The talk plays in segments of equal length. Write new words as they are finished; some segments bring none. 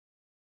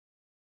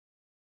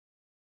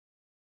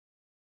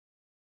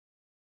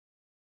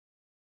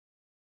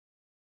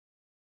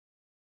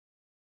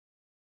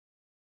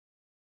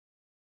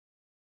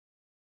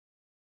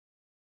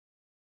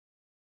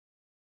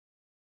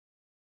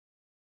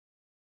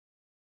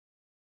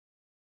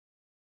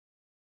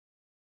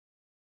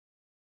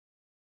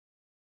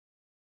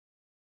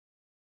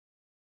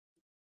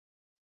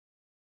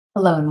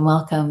Hello and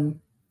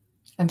welcome.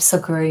 I'm so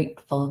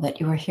grateful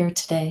that you are here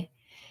today.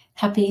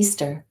 Happy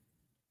Easter.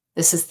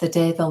 This is the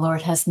day the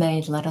Lord has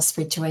made. Let us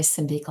rejoice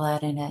and be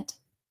glad in it.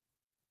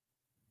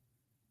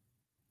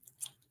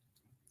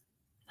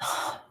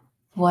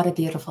 What a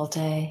beautiful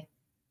day.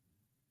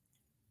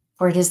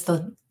 For it is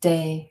the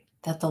day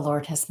that the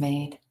Lord has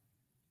made.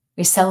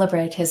 We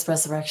celebrate his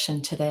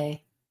resurrection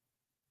today.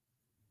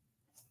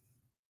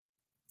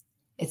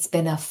 It's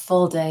been a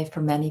full day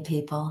for many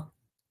people.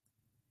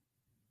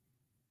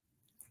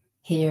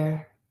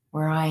 Here,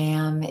 where I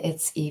am,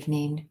 it's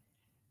evening.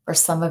 For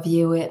some of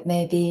you, it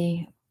may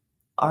be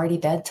already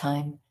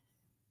bedtime.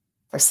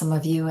 For some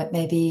of you, it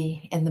may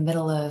be in the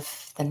middle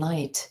of the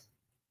night.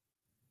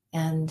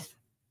 And,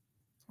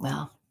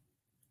 well,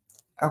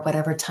 or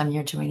whatever time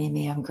you're joining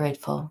me, I'm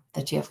grateful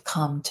that you have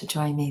come to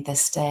join me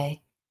this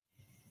day,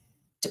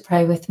 to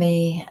pray with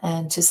me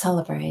and to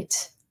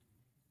celebrate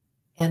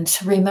and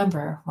to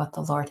remember what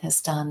the Lord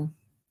has done.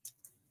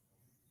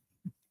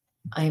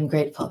 I am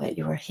grateful that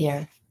you are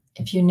here.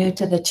 If you're new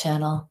to the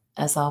channel,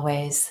 as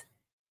always,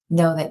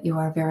 know that you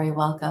are very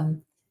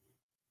welcome.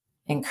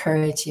 I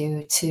encourage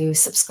you to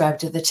subscribe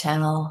to the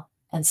channel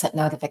and set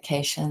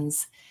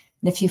notifications.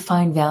 And if you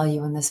find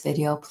value in this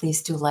video,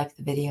 please do like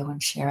the video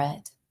and share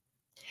it.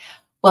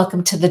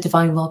 Welcome to the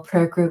Divine Will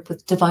Prayer Group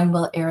with Divine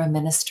Will Era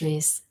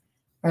Ministries,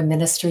 a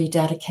ministry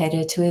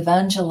dedicated to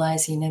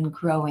evangelizing and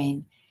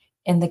growing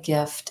in the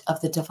gift of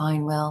the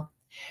Divine Will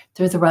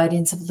through the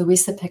writings of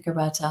Luisa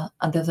Piccarreta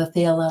under the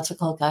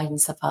theological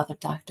guidance of Father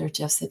Dr.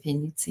 Joseph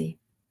Iannuzzi.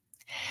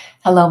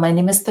 Hello, my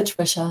name is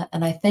Patricia,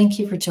 and I thank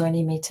you for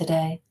joining me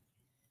today.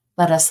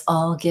 Let us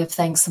all give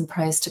thanks and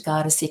praise to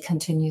God as he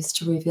continues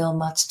to reveal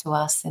much to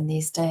us in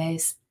these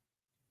days.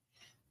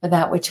 For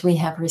that which we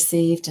have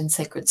received in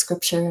sacred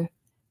scripture,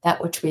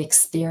 that which we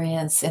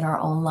experience in our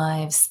own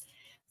lives,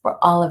 for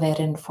all of it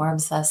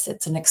informs us.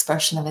 It's an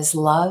expression of his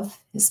love,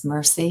 his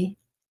mercy,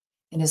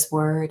 in his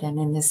word, and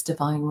in his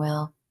divine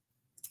will.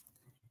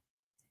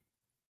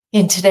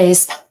 In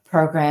today's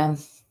program,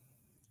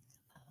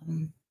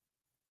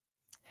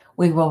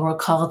 we will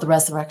recall the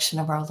resurrection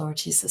of our Lord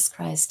Jesus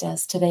Christ,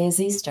 as today is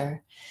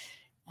Easter.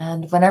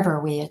 And whenever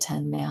we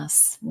attend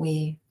Mass,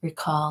 we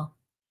recall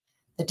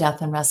the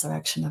death and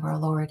resurrection of our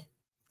Lord.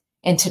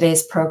 In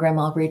today's program,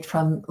 I'll read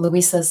from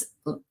Luisa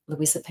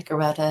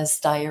Piccarreta's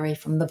diary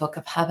from the Book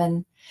of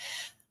Heaven,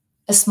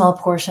 a small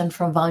portion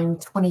from volume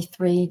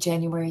 23,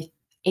 January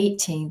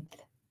 18th,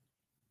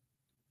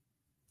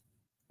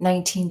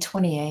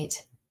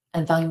 1928,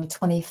 and volume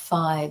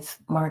 25,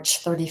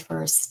 March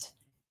 31st,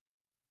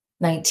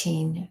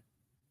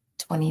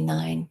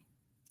 1929.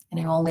 And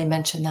I only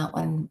mention that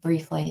one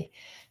briefly,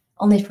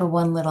 only for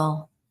one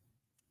little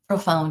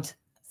profound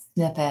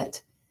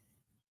snippet,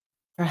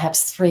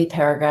 perhaps 3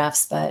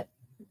 paragraphs, but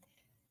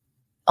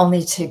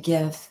only to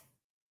give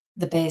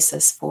the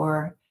basis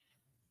for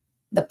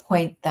the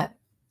point that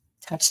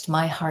touched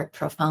my heart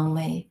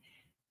profoundly.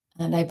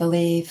 And I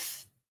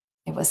believe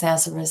it was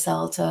as a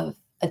result of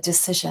a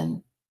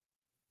decision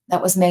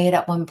that was made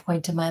at one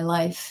point in my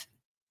life,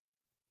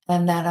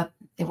 and that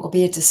it will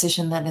be a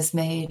decision that is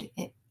made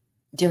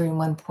during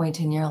one point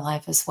in your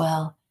life as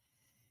well.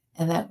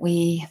 And that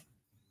we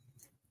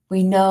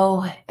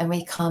know and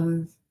we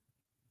come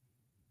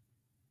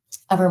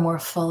ever more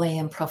fully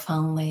and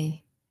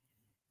profoundly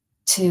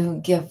to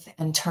give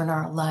and turn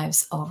our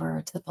lives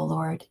over to the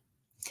Lord.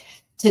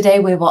 Today,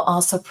 we will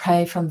also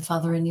pray from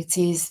Father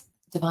Iannuzzi's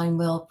Divine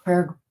Will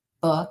Prayer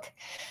Book,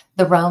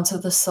 The Rounds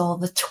of the Soul,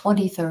 the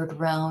 23rd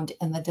round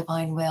in the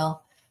Divine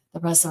Will, the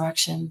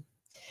Resurrection.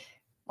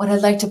 What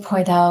I'd like to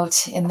point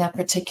out in that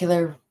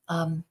particular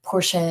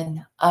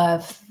portion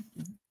of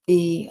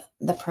the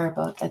prayer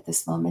book at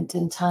this moment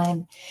in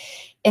time,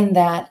 in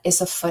that is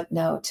a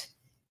footnote.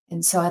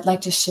 And so I'd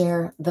like to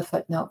share the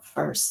footnote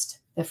first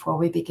before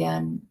we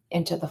begin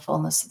into the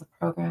fullness of the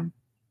program.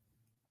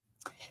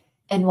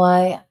 And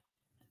why,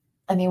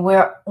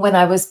 when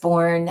I was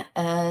born,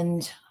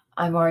 and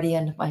I'm already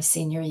in my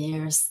senior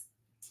years.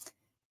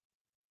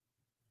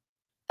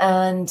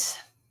 And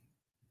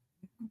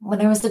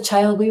when I was a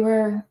child,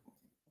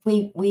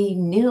 we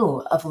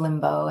knew of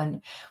limbo,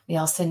 and we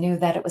also knew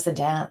that it was a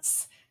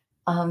dance.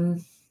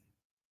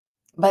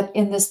 But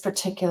in this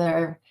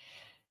particular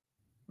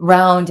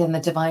round in the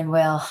Divine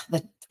Will,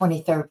 the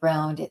 23rd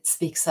round, it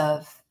speaks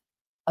of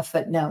a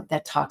footnote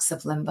that talks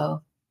of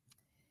limbo.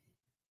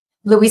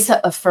 Luisa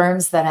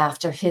affirms that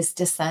after his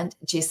descent,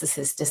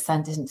 Jesus'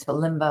 descent into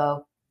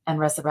limbo and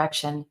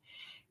resurrection,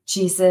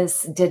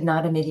 Jesus did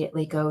not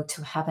immediately go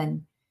to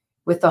heaven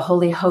with the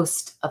holy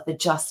host of the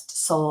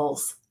just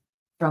souls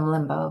from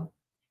limbo,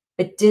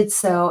 but did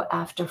so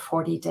after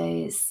 40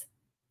 days.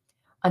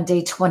 On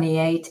day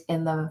 28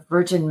 in the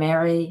Virgin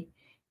Mary,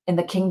 in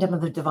the kingdom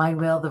of the Divine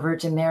Will, the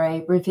Virgin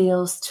Mary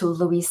reveals to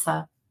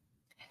Luisa,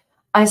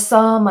 I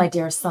saw my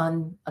dear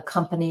son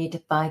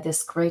accompanied by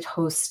this great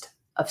host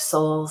of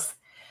souls,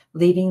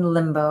 leaving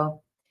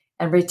limbo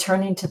and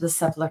returning to the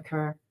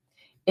sepulchre.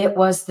 It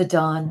was the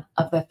dawn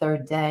of the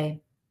 3rd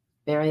day.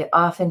 Very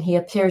often he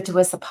appeared to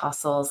his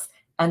apostles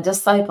and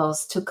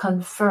disciples to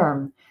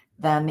confirm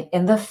them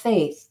in the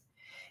faith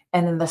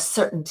and in the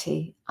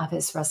certainty of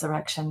his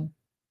resurrection.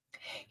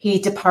 He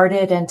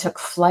departed and took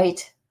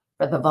flight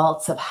for the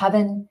vaults of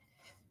heaven,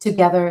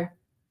 together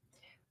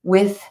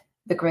with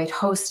the great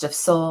host of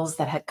souls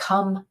that had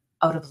come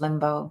out of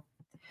limbo.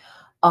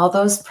 All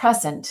those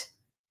present,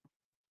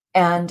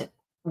 and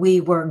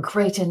we were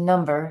great in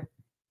number,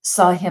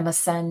 saw him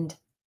ascend.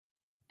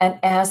 And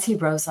as he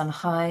rose on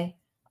high,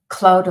 a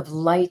cloud of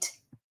light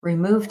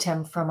removed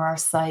him from our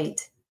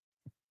sight.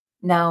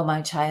 Now,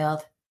 my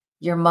child,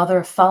 your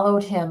mother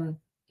followed him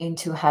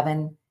into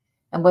heaven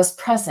and was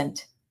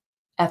present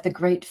at the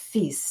great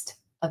feast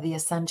of the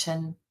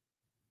Ascension.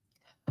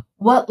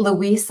 What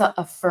Luisa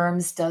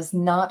affirms does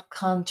not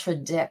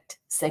contradict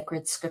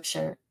sacred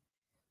scripture,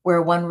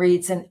 where one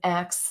reads in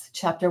Acts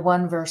chapter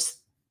 1, verse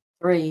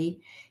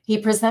 3, he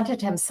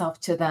presented himself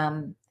to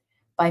them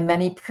by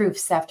many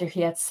proofs after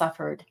he had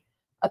suffered,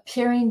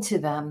 appearing to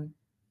them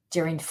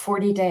during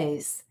 40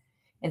 days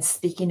and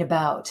speaking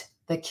about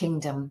the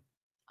kingdom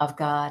of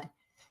God.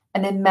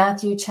 And in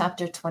Matthew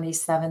chapter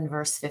 27,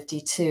 verse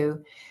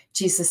 52,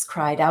 Jesus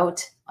cried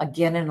out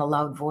again in a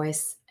loud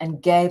voice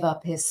and gave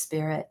up his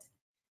spirit.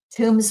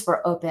 Tombs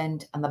were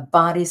opened, and the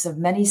bodies of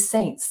many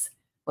saints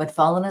who had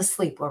fallen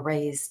asleep were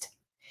raised.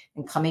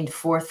 And coming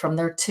forth from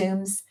their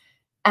tombs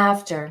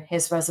after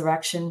his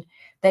resurrection,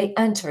 they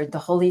entered the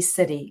holy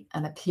city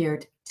and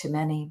appeared to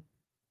many.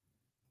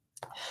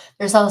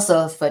 There's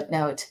also a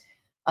footnote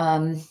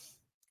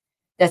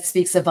that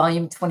speaks of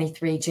volume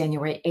 23,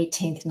 January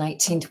 18th,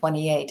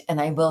 1928, and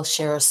I will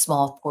share a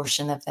small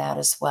portion of that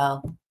as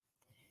well.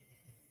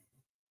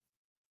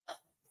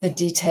 The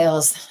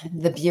details,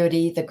 the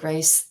beauty, the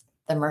grace,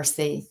 the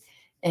mercy,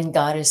 and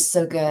God is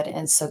so good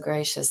and so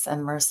gracious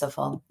and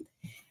merciful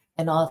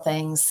in all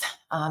things.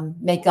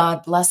 May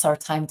God bless our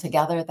time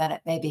together, that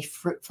it may be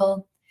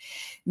fruitful.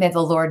 May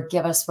the Lord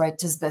give us right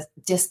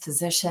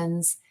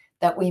dispositions,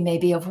 that we may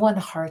be of one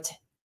heart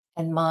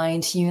and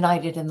mind,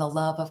 united in the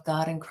love of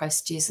God and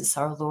Christ Jesus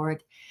our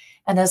Lord.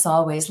 And as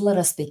always, let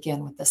us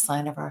begin with the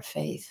sign of our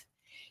faith.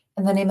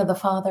 In the name of the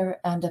Father,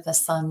 and of the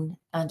Son,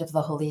 and of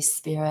the Holy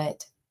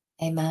Spirit.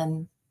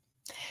 Amen.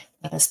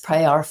 Let us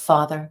pray. Our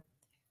Father,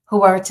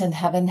 who art in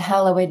heaven,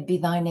 hallowed be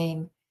thy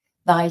name.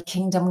 Thy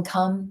kingdom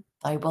come,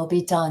 thy will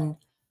be done,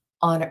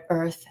 on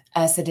earth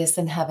as it is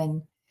in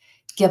heaven.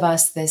 Give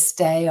us this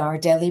day our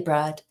daily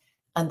bread,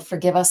 and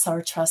forgive us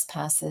our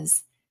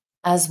trespasses,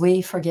 as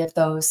we forgive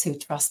those who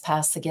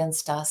trespass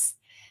against us.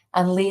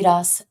 And lead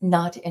us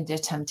not into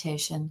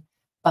temptation,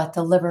 but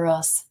deliver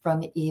us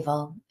from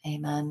evil.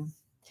 Amen.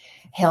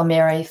 Hail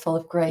Mary, full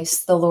of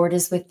grace, the Lord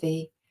is with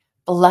thee.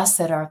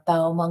 Blessed art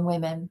thou among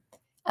women,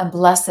 and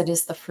blessed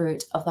is the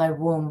fruit of thy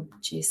womb,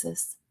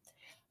 Jesus.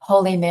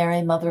 Holy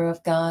Mary, Mother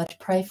of God,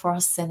 pray for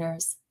us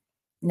sinners,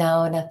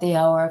 now and at the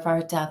hour of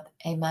our death.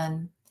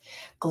 Amen.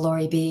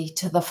 Glory be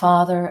to the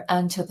Father,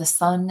 and to the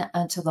Son,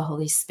 and to the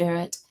Holy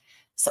Spirit,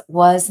 as it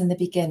was in the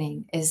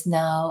beginning, is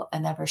now,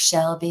 and ever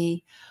shall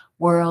be,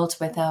 world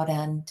without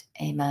end.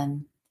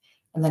 Amen.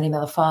 In the name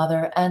of the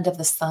Father, and of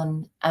the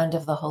Son, and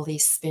of the Holy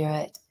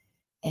Spirit.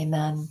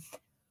 Amen.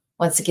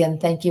 Once again,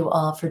 thank you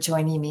all for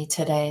joining me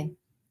today.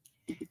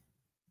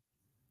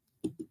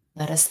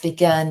 Let us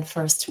begin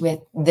first with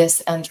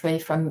this entry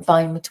from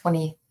volume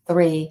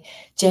 23,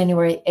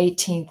 January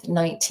 18th,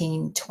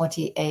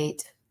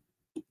 1928.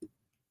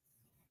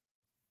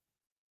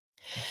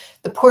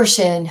 The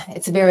portion,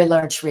 it's a very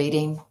large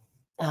reading.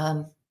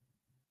 Some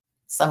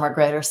are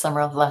greater, some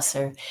are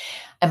lesser.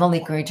 I'm only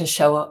going to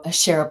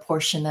share a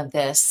portion of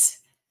this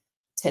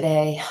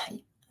today.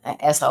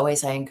 As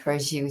always, I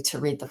encourage you to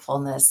read the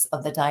fullness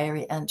of the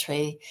diary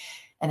entry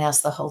and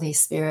ask the Holy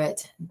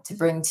Spirit to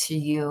bring to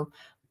you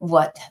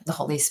what the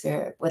Holy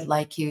Spirit would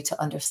like you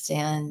to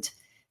understand,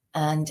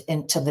 and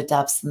into the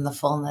depths and the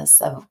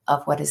fullness of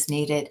what is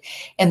needed.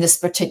 In this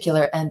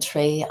particular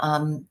entry,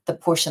 the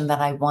portion that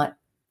I want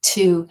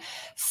to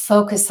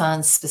focus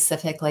on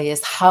specifically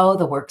is how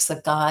the works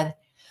of God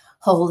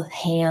hold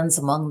hands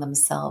among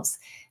themselves,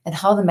 and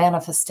how the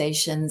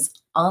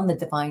manifestations on the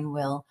divine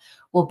will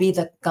be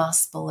the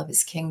gospel of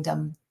his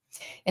kingdom.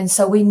 And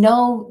so we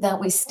know that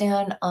we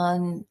stand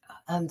on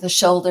the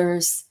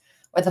shoulders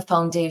or the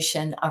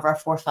foundation of our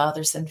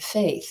forefathers in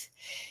faith.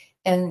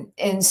 And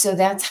so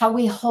that's how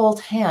we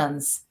hold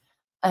hands.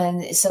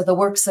 And so the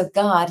works of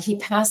God, he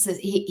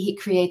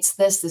creates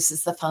this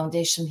is the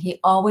foundation. He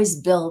always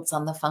builds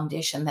on the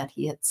foundation that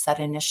he had set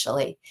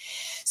initially.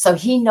 So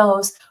he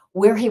knows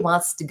where he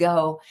wants to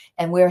go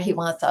and where he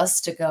wants us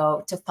to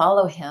go to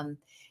follow him.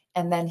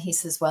 And then he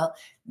says, well,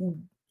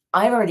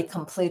 I've already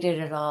completed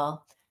it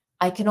all.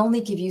 I can only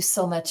give you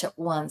so much at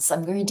once.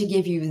 I'm going to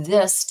give you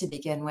this to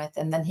begin with.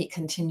 And then he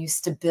continues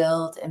to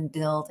build and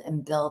build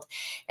and build.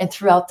 And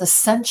throughout the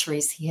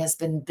centuries, he has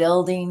been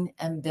building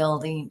and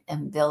building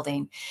and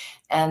building.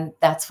 And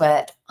that's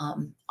what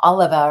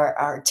all of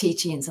our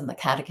teachings and the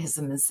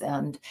catechism is,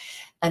 and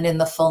in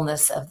the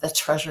fullness of the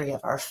treasury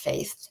of our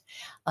faith.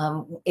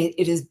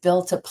 It is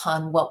built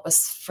upon what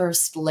was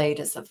first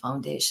laid as a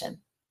foundation.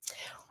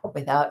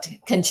 without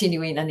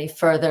continuing any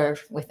further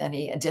with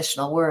any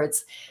additional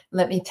words,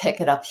 let me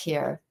pick it up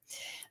here.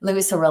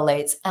 Luisa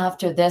relates,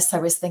 after this, I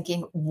was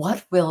thinking,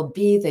 what will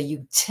be the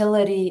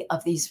utility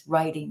of these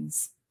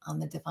writings on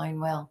the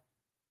divine will?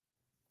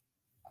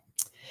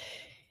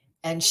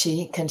 And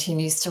she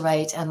continues to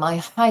write, and my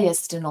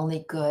highest and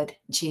only good,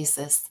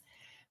 Jesus,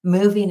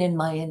 moving in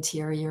my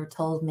interior,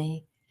 told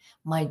me,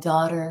 my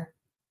daughter,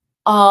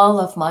 all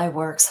of my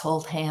works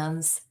hold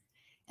hands,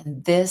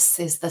 and this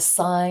is the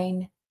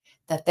sign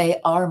that they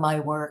are my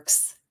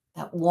works,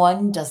 that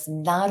one does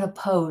not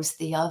oppose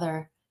the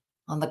other.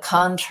 On the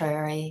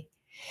contrary,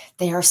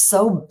 they are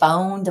so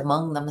bound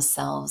among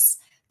themselves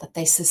that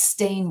they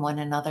sustain one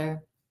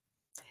another.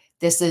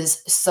 This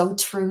is so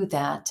true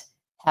that,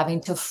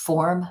 having to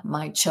form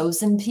my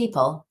chosen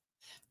people,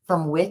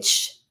 from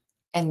which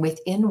and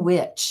within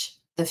which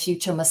the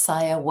future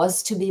Messiah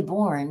was to be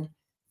born,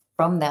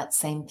 from that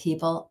same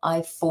people,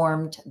 I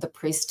formed the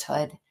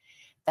priesthood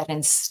that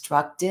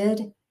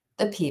instructed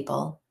the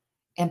people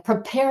and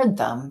prepared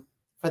them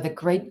for the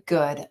great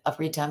good of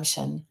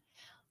redemption.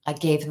 I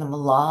gave them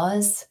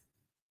laws,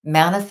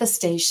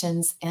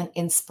 manifestations, and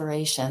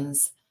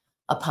inspirations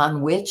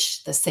upon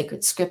which the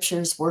sacred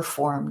scriptures were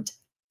formed,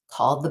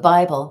 called the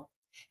Bible,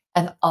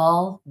 and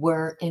all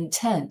were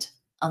intent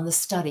on the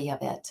study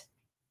of it.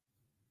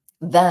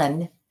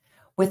 Then,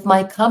 with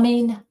my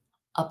coming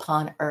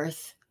upon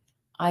earth,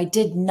 I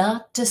did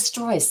not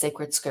destroy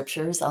sacred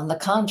scriptures. On the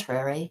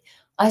contrary,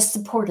 I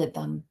supported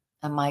them,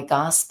 and my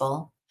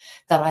gospel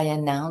that I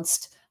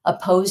announced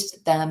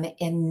opposed them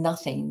in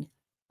nothing.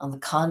 On the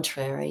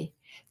contrary,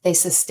 they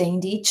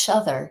sustained each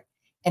other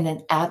in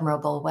an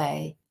admirable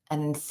way,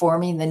 and in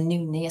forming the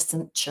new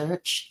nascent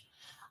church,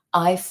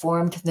 I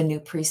formed the new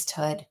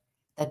priesthood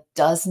that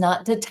does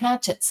not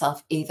detach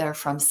itself either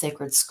from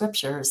sacred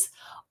scriptures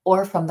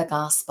or from the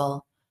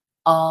gospel.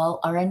 All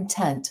are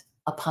intent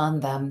upon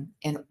them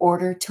in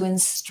order to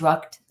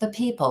instruct the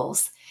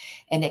peoples.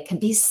 And it can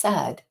be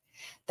said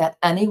that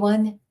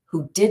anyone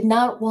who did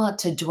not want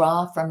to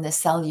draw from the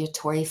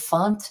salutary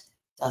font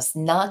does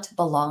not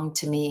belong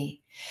to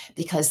me,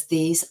 because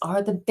these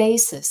are the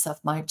basis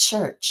of my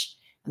church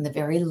and the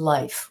very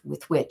life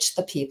with which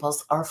the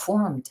peoples are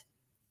formed.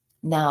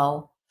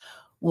 Now,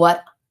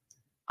 what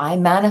I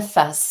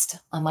manifest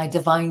on my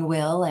divine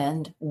will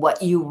and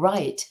what you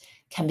write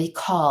can be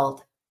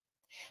called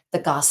the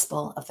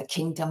gospel of the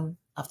kingdom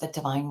of the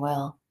divine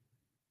will.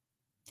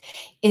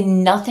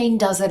 In nothing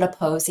does it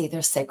oppose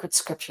either sacred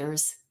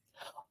scriptures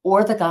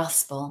or the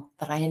gospel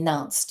that I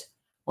announced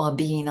while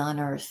being on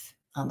earth.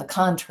 On the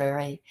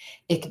contrary,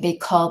 it can be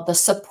called the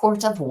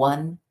support of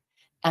one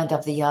and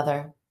of the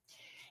other.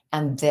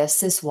 And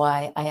this is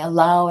why I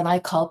allow and I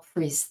call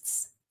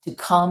priests to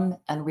come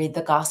and read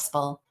the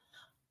gospel,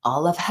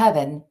 all of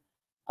heaven,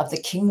 of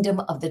the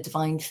kingdom of the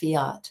divine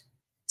fiat,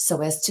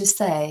 so as to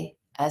say,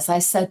 as I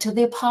said to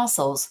the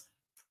apostles,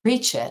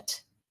 preach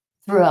it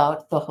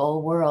throughout the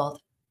whole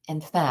world.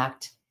 In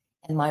fact,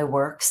 in my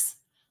works,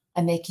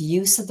 I make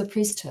use of the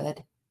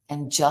priesthood,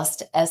 and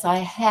just as I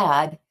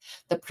had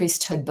the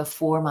priesthood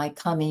before my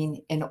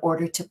coming in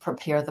order to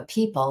prepare the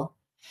people,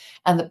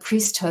 and the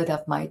priesthood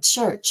of my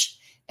church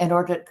in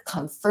order to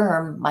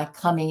confirm my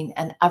coming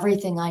and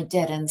everything I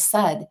did and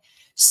said,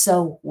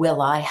 so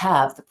will I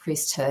have the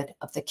priesthood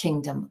of the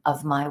kingdom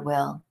of my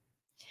will.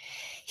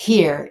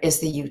 Here is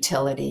the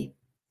utility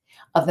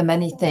of the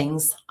many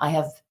things I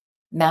have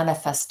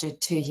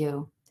manifested to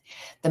you,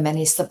 the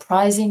many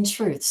surprising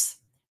truths,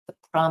 the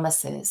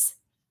promises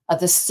of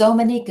the so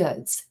many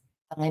goods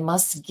that I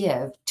must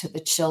give to the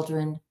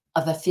children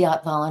of the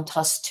fiat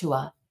voluntas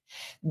tua.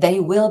 They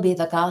will be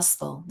the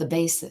gospel, the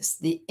basis,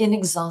 the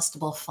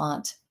inexhaustible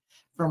font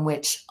from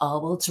which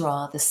all will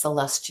draw the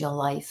celestial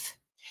life,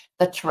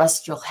 the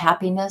terrestrial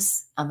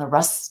happiness, and the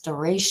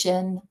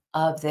restoration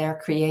of their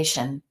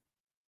creation.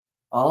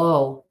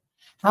 Oh,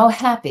 how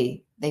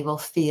happy they will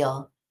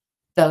feel,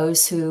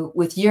 those who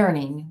with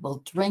yearning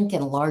will drink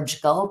in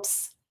large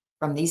gulps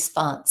from these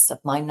fonts of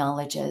my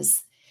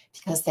knowledges,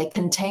 because they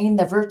contain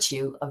the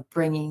virtue of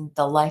bringing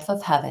the life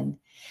of heaven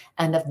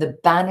and of the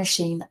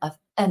banishing of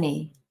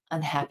any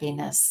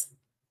unhappiness.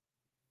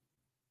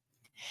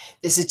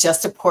 This is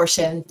just a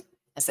portion.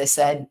 As I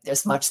said,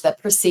 there's much that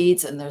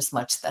precedes and there's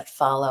much that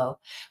follow,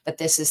 but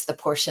this is the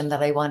portion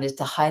that I wanted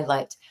to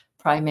highlight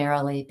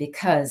primarily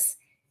because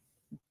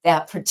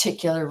that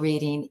particular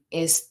reading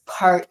is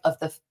part of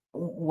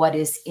what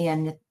is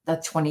in the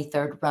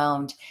 23rd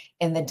round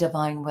in the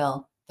divine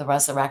will, the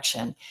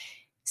resurrection.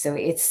 So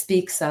it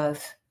speaks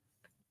of,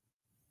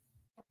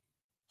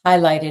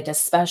 highlighted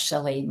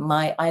especially,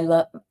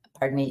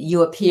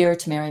 you appear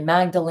to Mary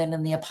Magdalene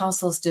and the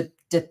apostles to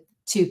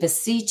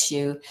beseech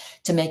you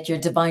to make your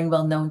divine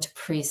will known to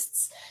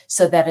priests,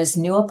 so that as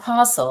new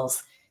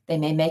apostles, they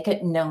may make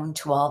it known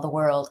to all the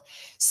world.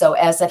 So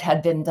as it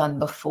had been done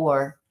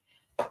before,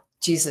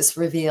 Jesus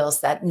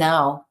reveals that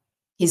now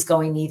he's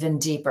going even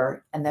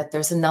deeper and that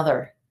there's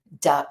another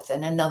depth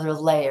and another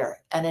layer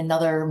and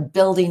another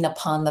building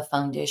upon the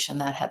foundation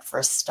that had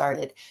first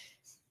started.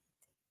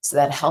 So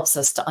that helps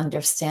us to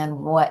understand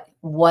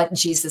what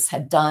Jesus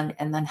had done,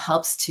 and then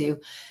helps to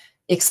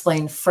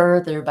explain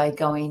further by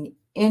going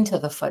into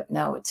the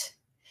footnote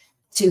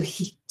to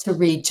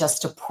read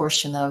just a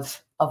portion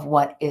of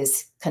what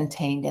is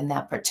contained in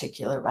that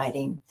particular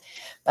writing.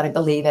 But I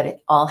believe that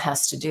it all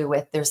has to do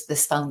with, there's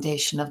this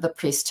foundation of the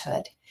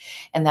priesthood,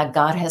 and that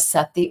God has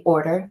set the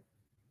order,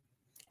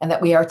 and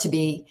that we are to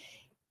be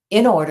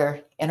in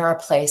order in our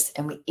place,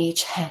 and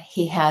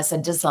he has a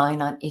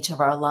design on each of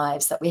our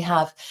lives, that we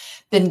have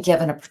been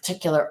given a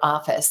particular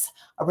office,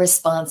 a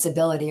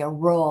responsibility, a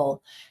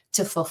role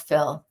to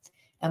fulfill.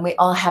 And we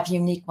all have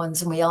unique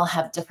ones, and we all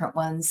have different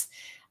ones.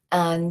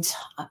 And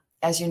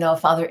as you know,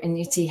 Father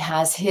Iannuzzi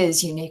has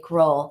his unique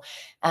role,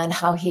 and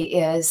how he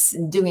is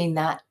doing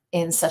that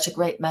in such a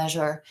great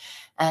measure,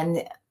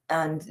 and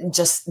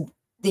just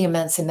the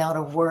immense amount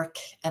of work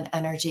and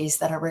energies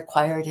that are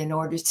required in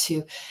order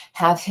to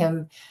have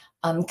him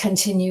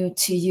continue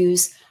to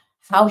use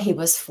how he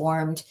was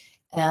formed,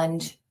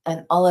 and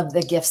all of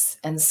the gifts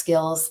and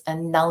skills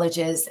and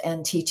knowledges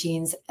and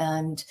teachings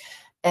and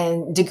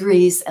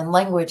degrees and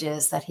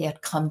languages that he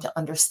had come to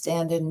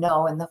understand and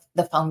know, and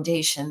the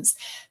foundations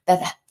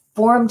that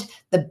formed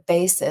the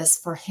basis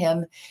for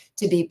him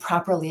to be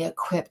properly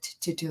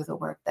equipped to do the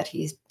work that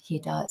he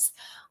does.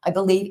 I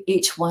believe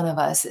each one of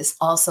us is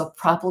also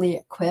properly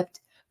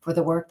equipped for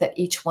the work that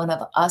each one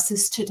of us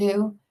is to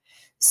do.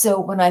 So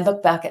when I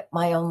look back at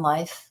my own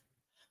life,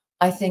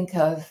 I think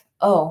of,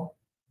 I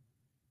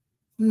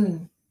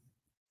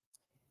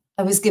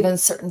was given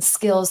certain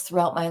skills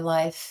throughout my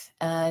life,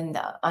 and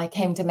I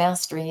came to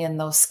mastery in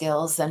those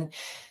skills. And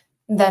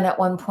then at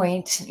one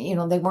point, they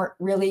weren't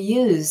really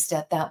used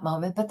at that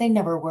moment, but they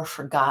never were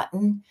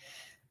forgotten.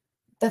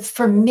 But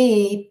for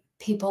me,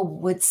 people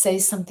would say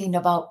something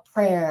about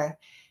prayer,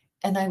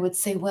 and I would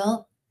say,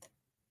 well,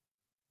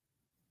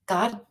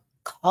 God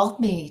called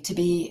me to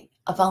be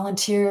a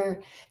volunteer,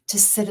 to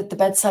sit at the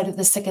bedside of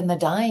the sick and the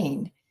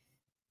dying.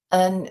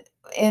 And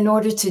in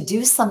order to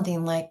do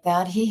something like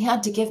that, he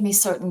had to give me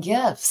certain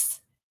gifts.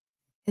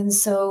 And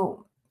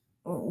so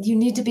you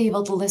need to be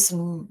able to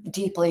listen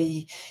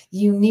deeply.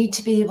 You need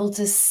to be able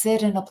to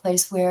sit in a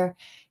place where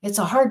it's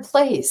a hard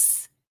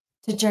place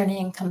to journey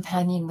and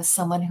companion with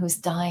someone who's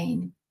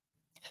dying.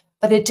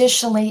 But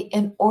additionally,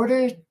 in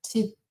order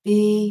to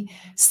be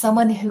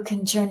someone who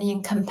can journey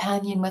and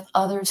companion with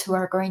others who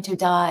are going to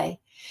die,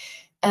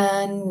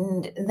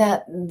 and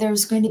that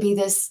there's going to be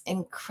this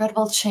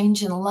incredible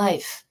change in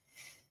life,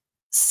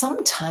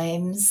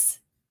 sometimes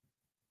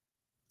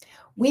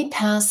we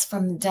pass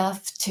from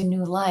death to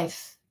new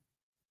life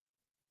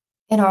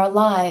in our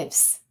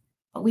lives,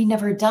 but we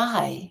never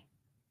die.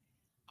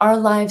 Our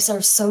lives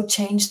are so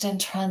changed and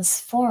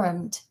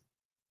transformed.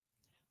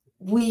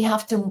 We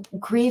have to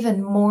grieve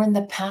and mourn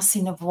the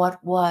passing of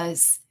what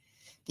was,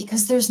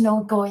 because there's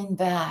no going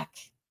back.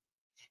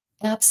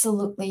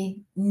 Absolutely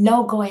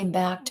no going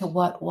back to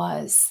what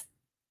was.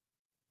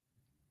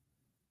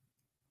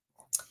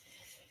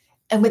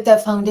 And with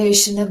that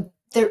foundation of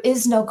there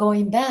is no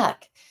going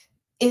back,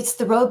 it's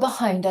the road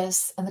behind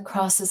us and the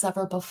cross is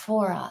ever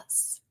before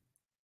us.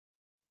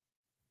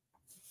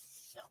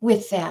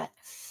 With that,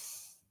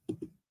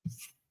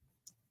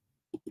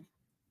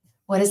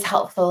 what is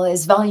helpful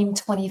is volume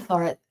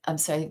 25, March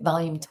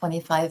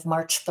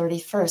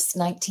 31st,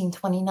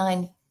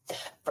 1929.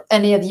 For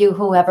any of you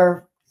who have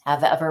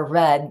ever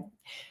read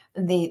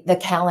the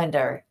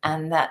calendar,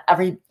 and that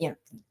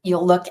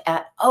you'll look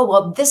at,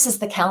 this is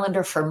the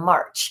calendar for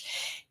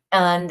March,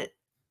 and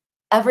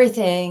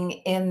everything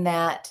in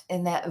that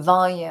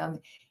volume,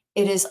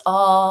 it is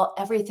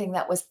everything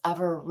that was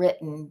ever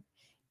written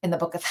in the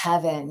book of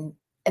heaven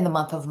in the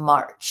month of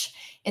March.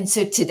 And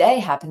so today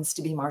happens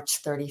to be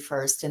March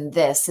 31st, and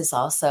this is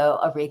also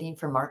a reading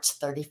for March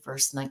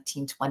 31st,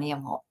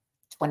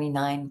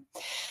 1929.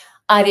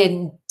 I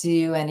didn't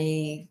do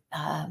any,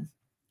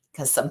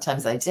 because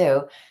sometimes I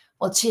do.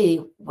 Well,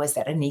 gee, was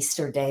that an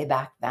Easter day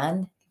back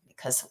then?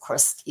 Because, of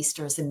course,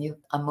 Easter is a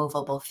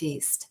movable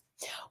feast.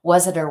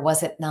 Was it or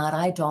was it not?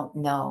 I don't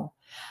know.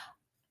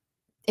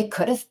 It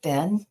could have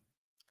been.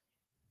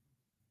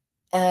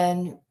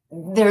 And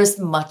there's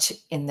much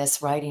in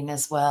this writing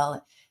as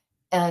well.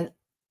 And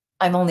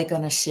I'm only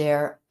going to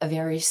share a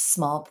very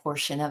small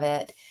portion of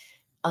it.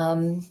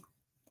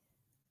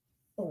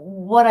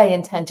 What I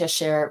intend to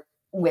share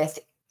with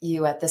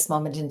you at this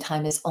moment in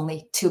time is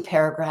only 2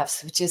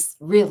 paragraphs, which is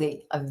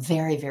really a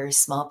very, very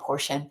small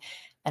portion.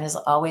 And as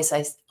always,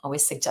 I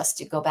always suggest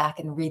you go back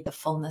and read the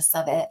fullness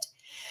of it.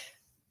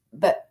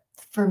 But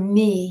for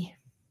me,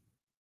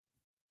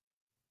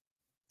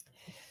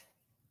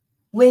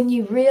 when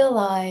you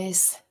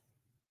realize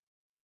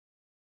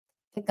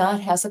that God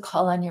has a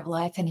call on your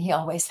life, and he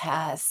always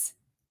has,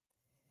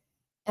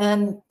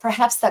 and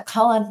perhaps that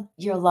call on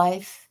your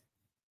life,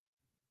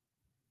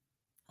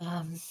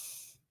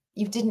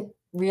 you didn't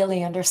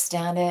really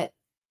understand it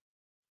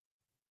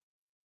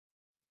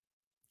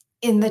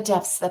in the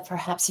depths that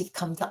perhaps you've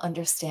come to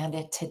understand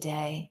it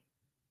today.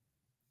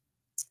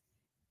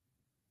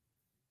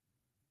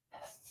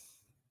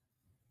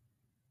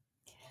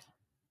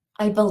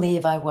 I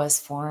believe I was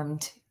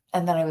formed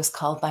and that I was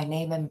called by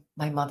name in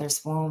my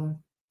mother's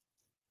womb.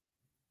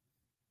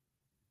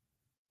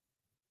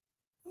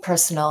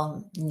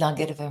 Personal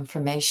nugget of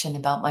information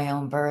about my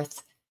own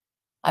birth.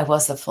 I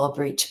was a full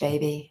breech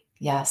baby,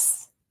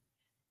 yes.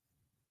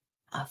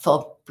 A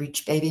full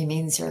breech baby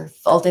means you're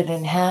folded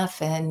in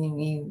half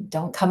and you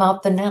don't come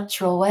out the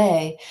natural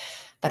way,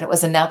 but it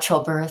was a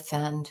natural birth,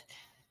 and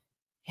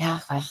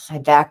yeah, I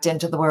backed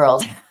into the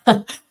world.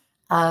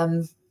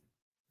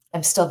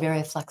 I'm still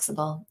very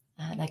flexible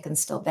and I can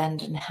still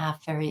bend in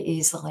half very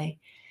easily.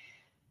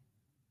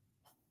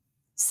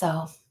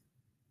 So,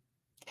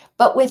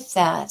 but with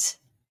that,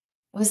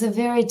 it was a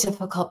very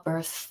difficult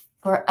birth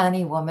for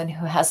any woman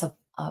who has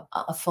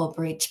a full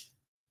breech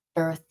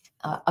birth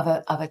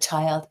of a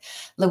child.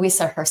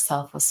 Luisa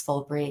herself was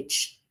full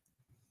breech.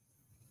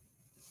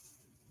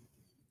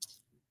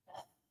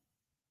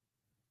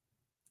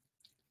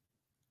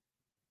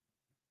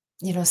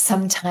 You know,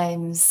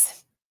 sometimes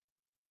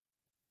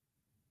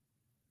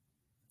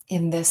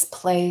in this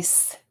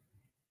place,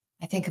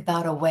 I think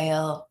about a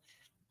whale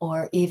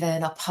or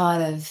even a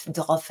pod of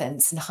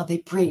dolphins and how they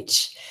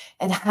breach,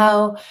 and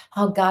how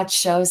God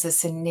shows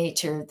us in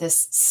nature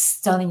this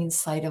stunning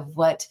sight of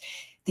what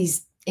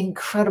these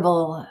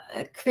incredible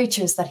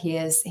creatures that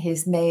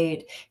he's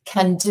made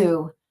can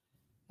do.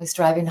 I was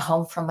driving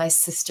home from my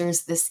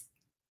sister's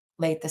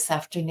late this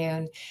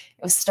afternoon.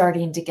 It was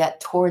starting to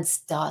get towards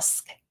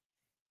dusk,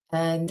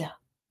 and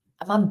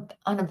I'm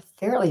on a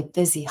fairly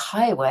busy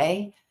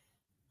highway.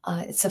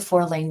 It's a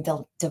 4-lane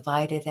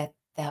divided at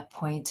that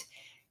point,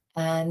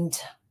 and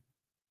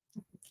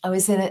I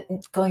was in it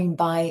going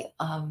by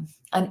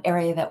an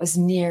area that was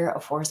near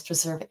a forest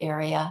preserve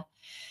area,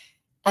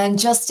 and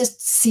just to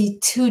see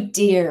 2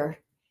 deer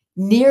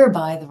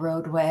nearby the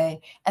roadway,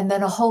 and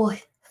then a whole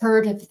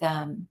herd of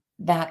them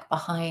back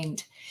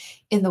behind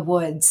in the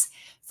woods.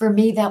 For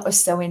me, that was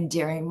so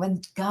endearing.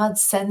 When God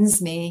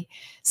sends me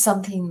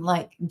something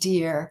like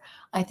deer,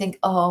 I think,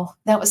 oh,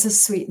 that was a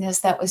sweetness.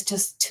 That was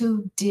just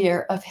 2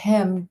 deer of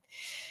him.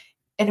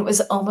 And it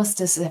was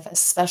almost as if a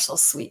special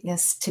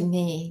sweetness to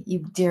me, you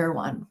dear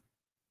one.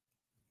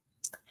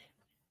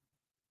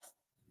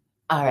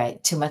 All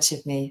right, too much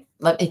of me.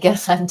 Let me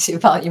get on to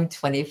volume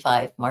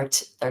 25,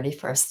 March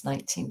 31st,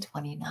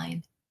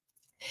 1929.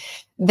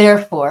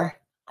 Therefore,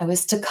 I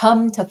was to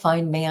come to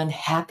find man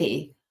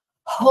happy,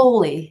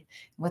 holy,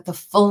 with the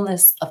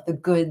fullness of the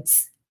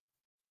goods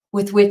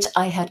with which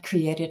I had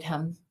created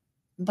him.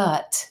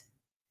 But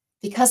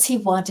because he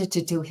wanted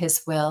to do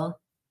his will,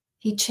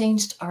 he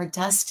changed our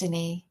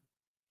destiny.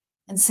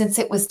 And since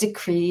it was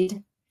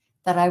decreed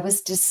that I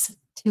was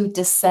to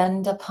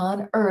descend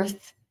upon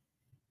earth,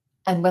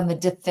 and when the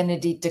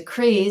divinity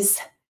decrees,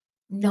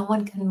 no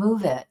one can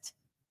move it,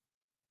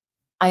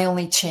 I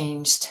only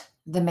changed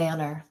the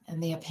manner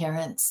and the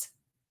appearance.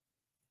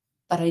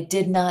 But I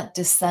did not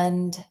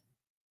descend,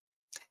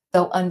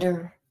 though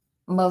under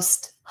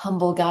most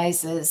humble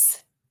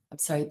guises.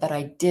 But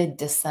I did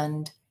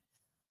descend,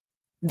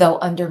 though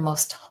under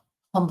most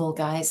humble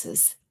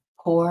guises,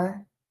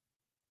 poor,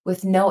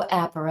 with no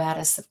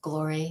apparatus of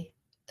glory,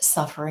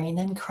 suffering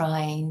and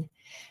crying,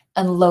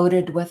 and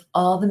loaded with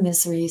all the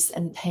miseries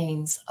and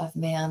pains of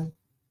man.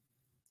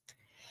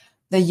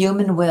 The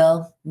human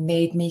will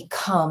made me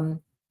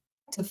come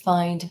to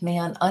find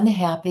man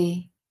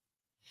unhappy,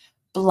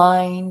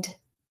 blind,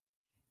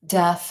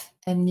 deaf,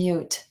 and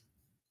mute,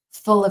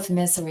 full of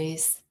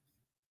miseries.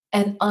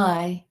 And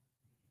I,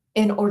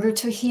 in order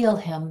to heal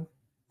him,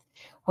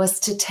 was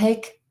to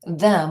take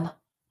them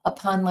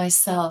upon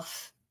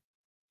myself.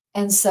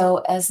 And so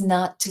as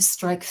not to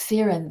strike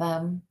fear in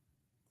them,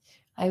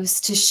 I was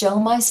to show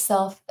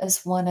myself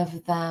as one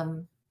of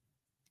them,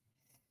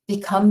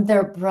 become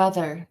their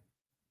brother,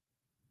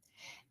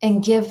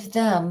 and give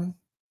them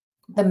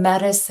the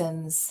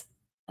medicines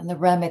and the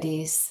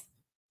remedies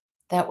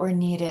that were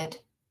needed.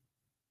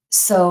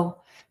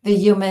 So the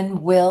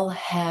human will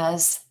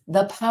has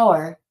the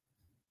power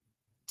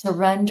to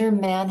render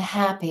man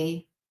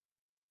happy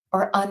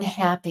or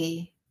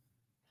unhappy,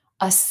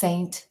 a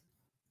saint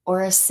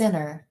or a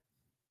sinner,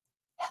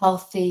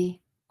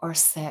 healthy or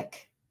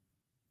sick.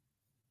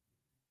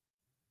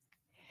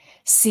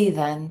 See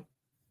then,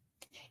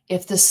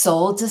 if the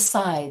soul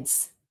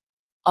decides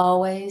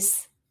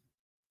always,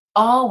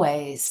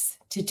 always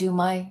to do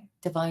my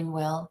divine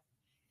will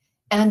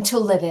and to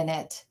live in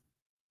it,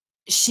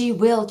 she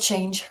will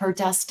change her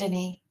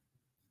destiny.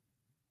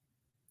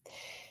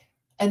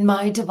 And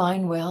my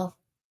divine will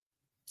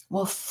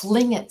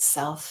fling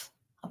itself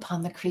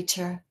upon the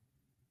creature.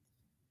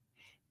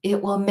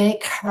 It will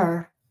make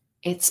her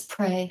its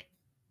prey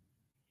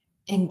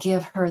and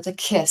give her the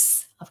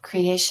kiss of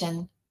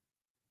creation.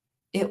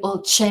 It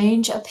will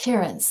change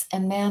appearance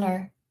and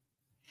manner,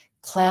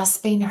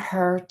 clasping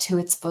her to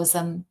its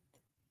bosom.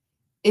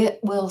 It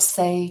will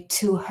say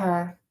to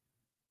her,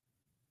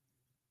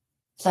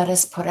 let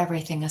us put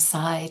everything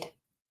aside.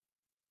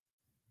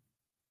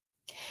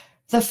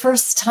 The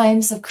first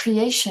times of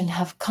creation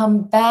have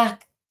come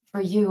back for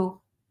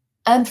you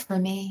and for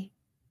me.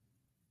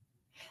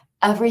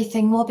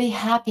 Everything will be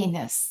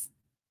happiness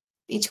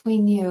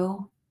between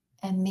you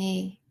and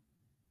me.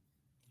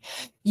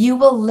 You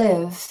will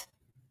live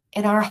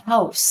in our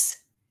house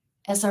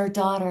as our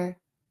daughter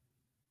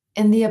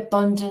in the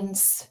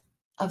abundance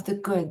of the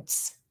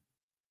goods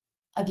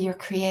of your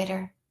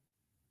Creator.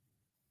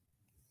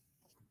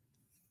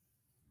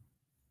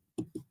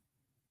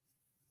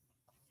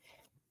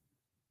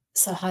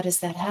 So how does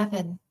that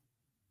happen?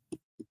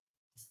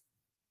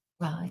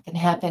 Well, it can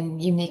happen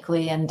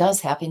uniquely and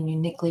does happen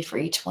uniquely for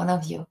each one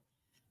of you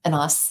and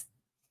us,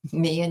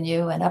 me and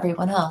you and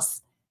everyone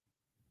else.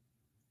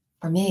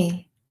 For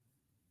me,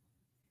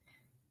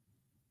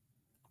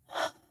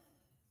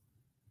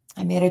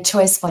 I made a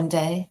choice one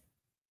day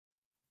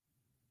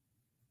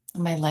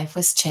and my life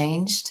was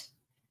changed.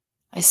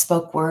 I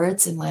spoke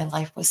words and my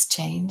life was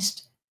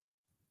changed.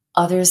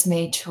 Others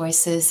made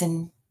choices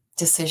and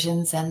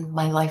decisions and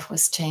my life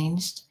was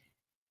changed.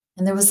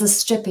 And there was a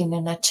stripping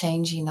and a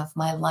changing of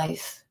my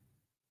life.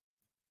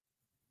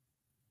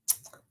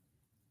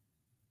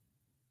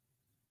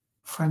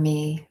 For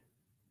me,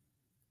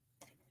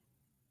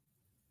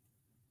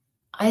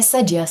 I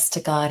said yes to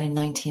God in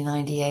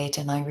 1998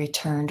 and I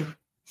returned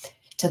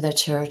to the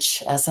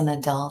church as an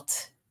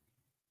adult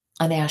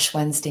on Ash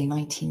Wednesday,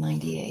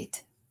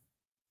 1998.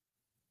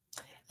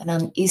 And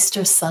on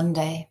Easter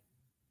Sunday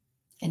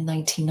in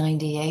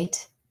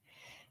 1998,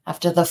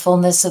 after the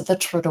fullness of the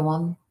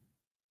Triduum,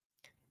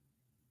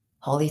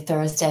 Holy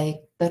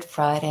Thursday, Good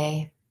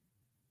Friday,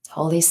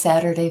 Holy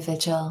Saturday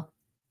Vigil,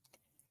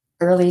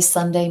 early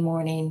Sunday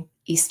morning,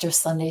 Easter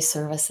Sunday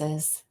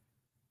services,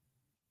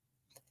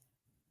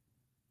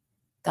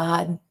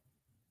 God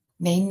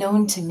made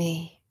known to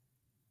me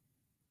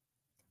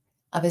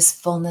of his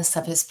fullness,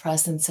 of his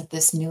presence, of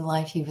this new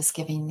life he was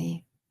giving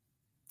me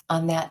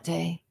on that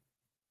day,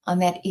 on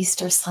that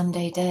Easter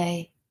Sunday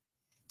day,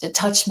 to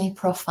touch me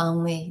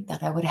profoundly,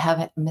 that I would have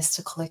a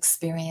mystical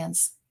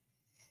experience.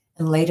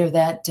 And later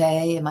that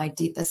day, in my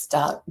deepest,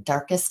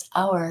 darkest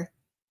hour,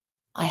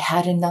 I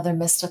had another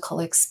mystical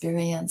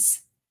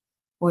experience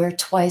where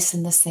twice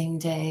in the same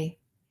day,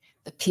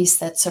 the peace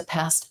that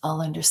surpassed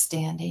all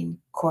understanding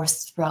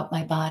coursed throughout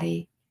my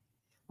body.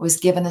 Was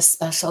given a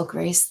special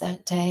grace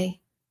that day,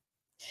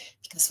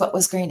 because what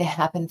was going to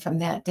happen from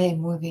that day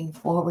moving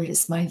forward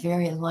is my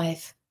very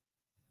life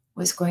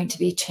was going to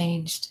be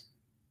changed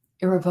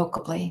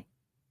irrevocably.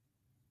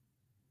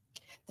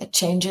 The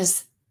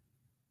changes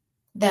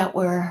that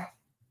were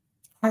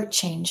heart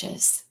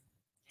changes,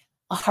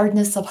 a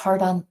hardness of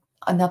heart on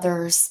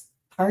another's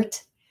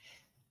part,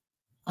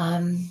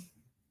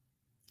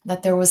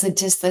 that there was a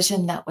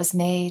decision that was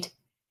made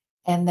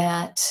and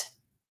that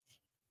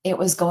it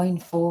was going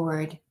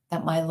forward,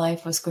 that my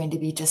life was going to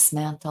be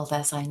dismantled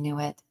as I knew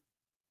it.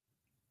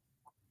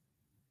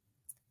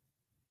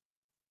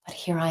 But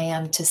here I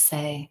am to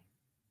say,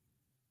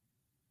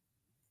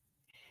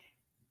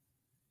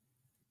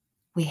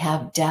 we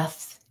have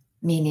death,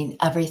 meaning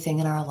everything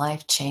in our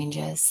life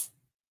changes.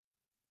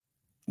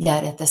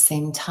 Yet at the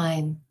same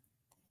time,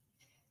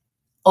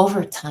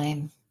 over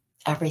time,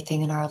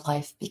 everything in our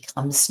life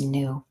becomes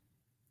new.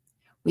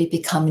 We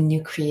become a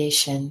new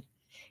creation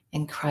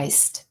in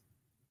Christ.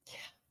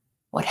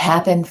 What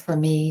happened for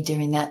me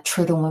during that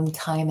Triduum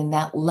time and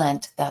that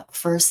Lent, that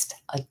first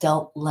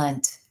adult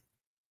Lent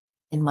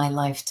in my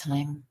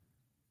lifetime,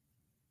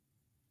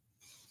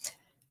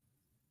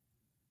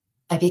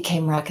 I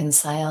became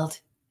reconciled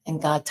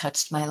and God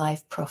touched my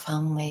life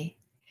profoundly.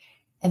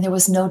 And there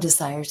was no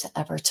desire to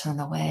ever turn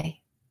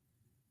away.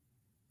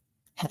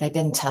 Had I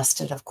been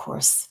tested, of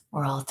course,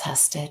 we're all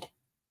tested.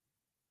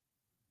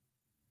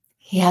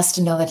 He has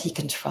to know that he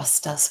can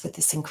trust us with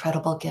this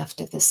incredible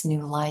gift of this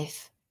new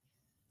life.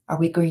 Are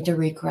we going to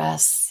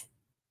regress?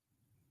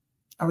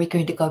 Are we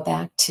going to go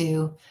back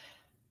to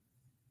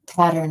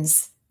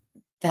patterns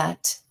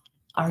that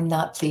are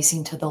not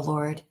pleasing to the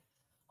Lord?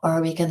 Or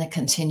are we going to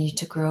continue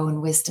to grow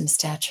in wisdom,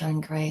 stature,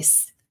 and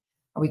grace?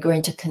 Are we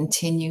going to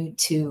continue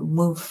to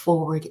move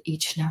forward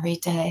each and every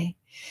day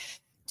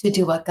to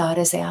do what God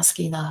is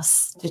asking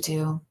us to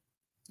do?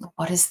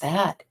 What is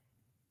that?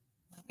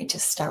 Let me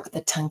just start with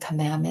the 10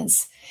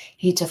 Commandments.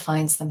 He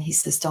defines them. He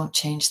says, don't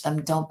change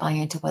them. Don't buy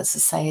into what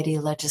society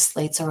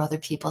legislates or other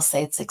people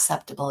say it's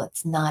acceptable.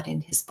 It's not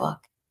in his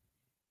book.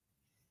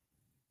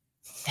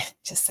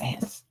 Just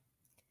saying.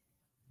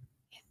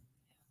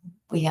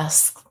 We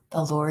ask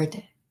the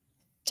Lord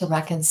to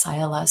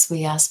reconcile us.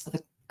 We ask for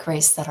the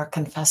grace that our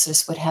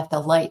confessors would have the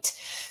light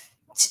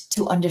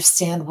to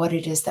understand what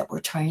it is that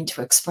we're trying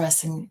to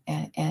express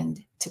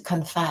and to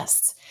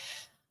confess.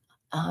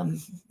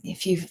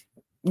 If you're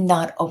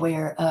not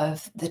aware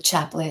of the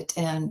chaplet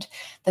and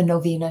the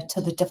novena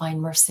to the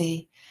Divine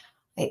Mercy,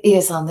 it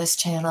is on this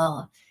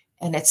channel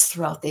and it's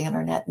throughout the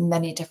internet in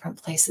many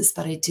different places,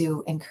 but I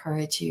do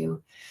encourage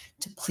you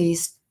to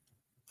please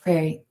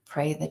pray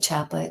the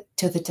chaplet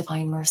to the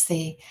Divine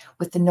Mercy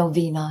with the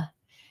novena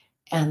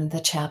and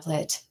the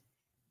chaplet,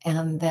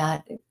 and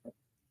that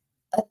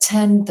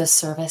attend the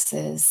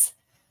services,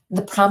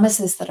 the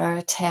promises that are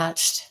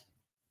attached,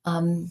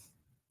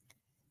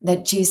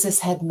 that Jesus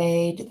had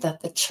made,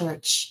 that the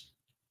church,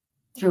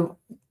 through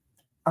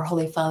our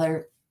Holy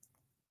Father,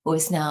 who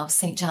is now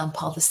St. John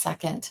Paul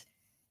II,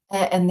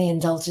 and the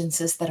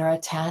indulgences that are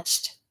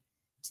attached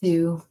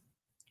to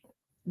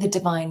the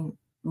Divine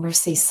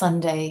Mercy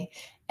Sunday,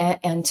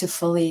 and to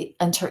fully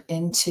enter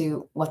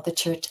into what the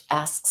Church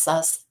asks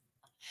us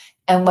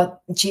and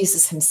what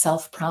Jesus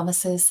himself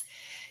promises.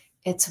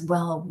 It's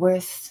well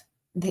worth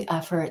the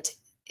effort.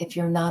 If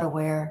you're not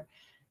aware,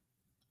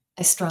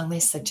 I strongly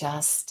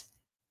suggest.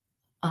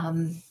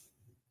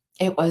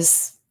 It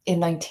was in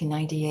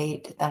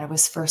 1998 that it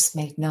was first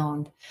made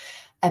known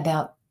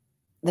about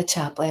the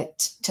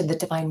chaplet to the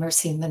Divine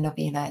Mercy and the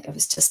Novena. It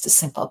was just a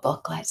simple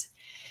booklet.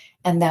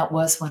 And that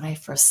was when I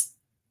first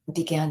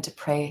began to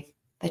pray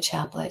the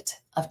chaplet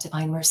of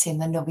Divine Mercy and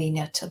the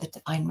Novena to the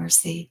Divine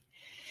Mercy,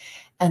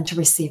 and to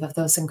receive of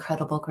those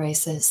incredible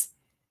graces.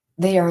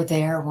 They are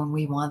there when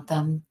we want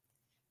them,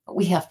 but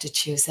we have to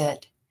choose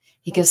it.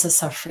 He gives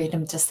us our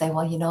freedom to say,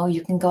 well,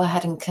 you can go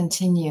ahead and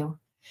continue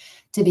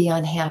to be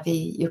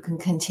unhappy. You can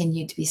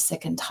continue to be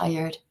sick and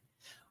tired,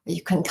 or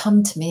you can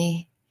come to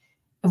me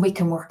and we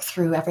can work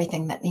through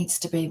everything that needs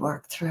to be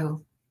worked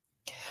through.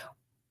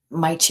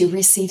 Might you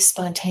receive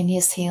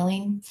spontaneous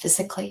healing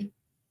physically?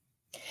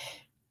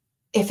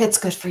 If it's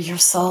good for your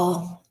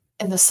soul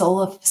and the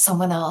soul of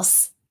someone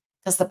else,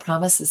 because the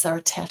promises are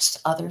attached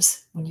to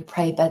others when you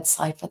pray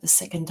bedside for the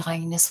sick and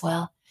dying as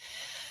well.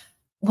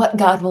 What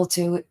God will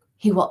do,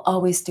 he will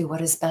always do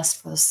what is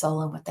best for the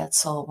soul and what that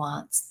soul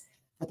wants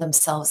for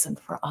themselves and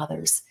for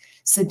others.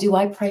 So do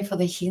I pray for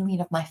the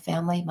healing of my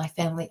family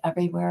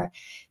everywhere?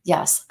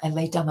 Yes, I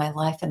laid down my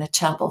life in a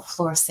chapel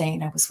floor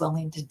saying I was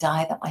willing to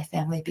die that my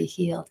family be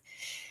healed.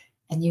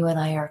 And you and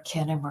I are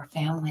kin and we're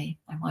family.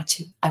 I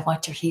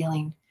want your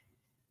healing.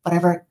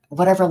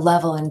 Whatever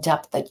level and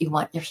depth that you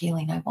want your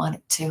healing, I want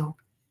it too.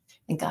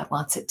 And God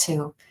wants it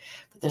too.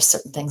 But there's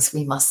certain things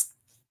we must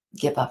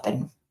give up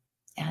and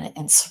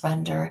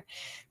surrender.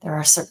 There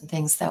are certain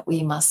things that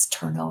we must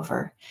turn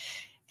over.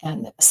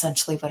 And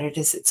essentially what it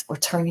is, we're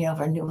turning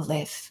over a new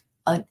leaf,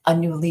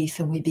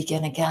 and we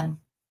begin again.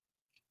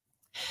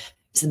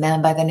 There's a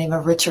man by the name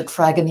of Richard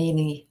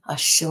Fragamini, a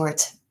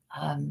short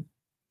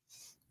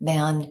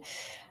man,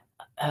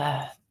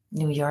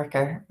 New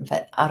Yorker,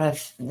 but out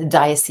of the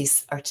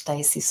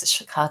Archdiocese of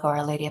Chicago,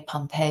 Our Lady of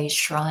Pompeii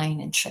Shrine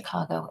in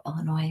Chicago,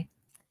 Illinois.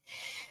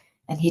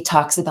 And he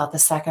talks about the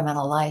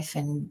sacramental life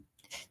and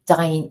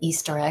dying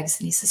Easter eggs.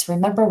 And he says,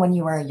 remember when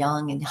you were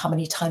young and how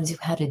many times you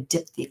had to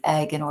dip the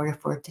egg in order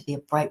for it to be a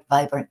bright,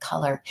 vibrant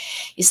color.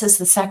 He says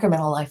the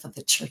sacramental life of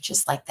the church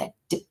is like that,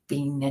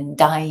 dipping and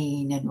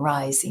dying and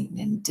rising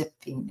and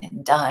dipping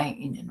and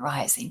dying and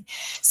rising.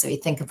 So you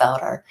think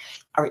about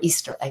our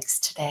Easter eggs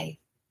today.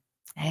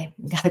 Okay?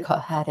 We got to go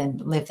ahead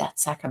and live that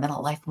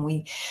sacramental life. And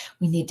we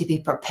need to be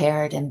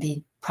prepared and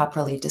be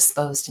properly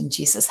disposed. And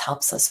Jesus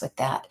helps us with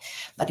that.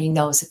 But he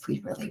knows if we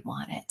really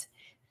want it.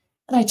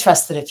 And I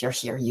trust that if you're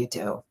here, you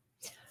do.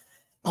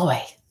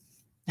 Boy.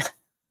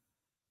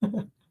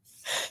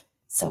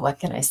 So what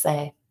can I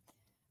say?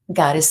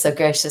 God is so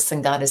gracious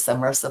and God is so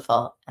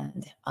merciful.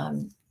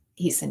 And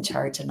he's in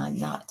charge and I'm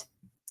not.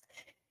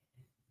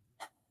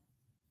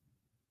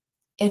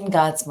 In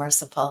God's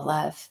merciful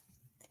love,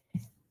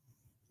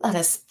 let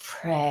us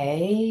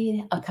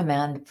pray a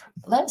command.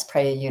 Let us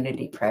pray a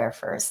unity prayer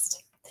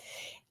first.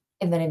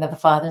 In the name of the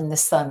Father, and the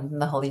Son,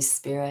 and the Holy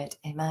Spirit.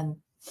 Amen.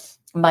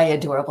 My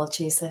adorable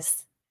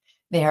Jesus,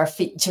 may our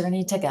feet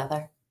journey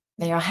together.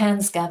 May our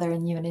hands gather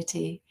in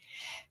unity.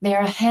 May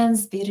our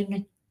hands beat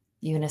in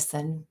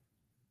unison.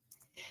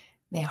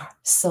 May our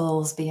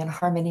souls be in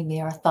harmony.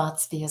 May our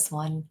thoughts be as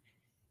one.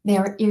 May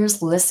our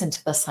ears listen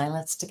to the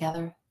silence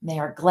together. May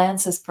our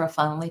glances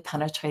profoundly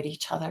penetrate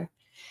each other.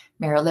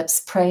 May our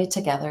lips pray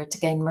together to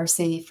gain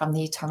mercy from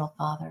the eternal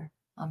Father.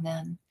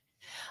 Amen.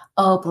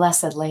 O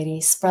Blessed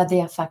Lady, spread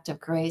the effect of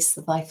grace,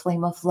 thy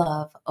flame of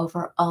love,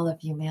 over all of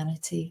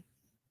humanity.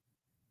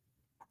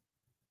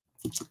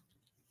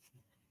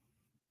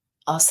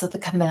 Also the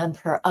command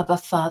for Abba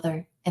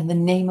Father, in the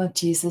name of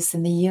Jesus,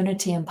 in the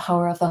unity and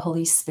power of the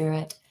Holy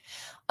Spirit,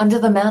 under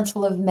the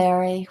mantle of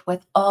Mary,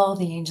 with all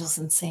the angels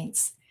and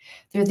saints,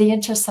 through the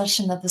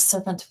intercession of the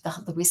servant of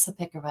God, Luisa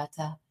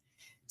Piccarreta,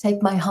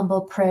 take my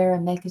humble prayer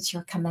and make it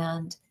your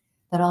command,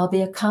 that all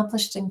be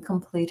accomplished and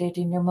completed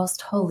in your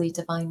most holy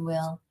divine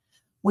will.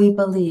 We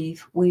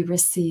believe, we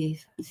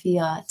receive.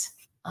 Fiat.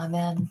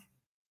 Amen.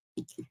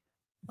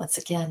 Once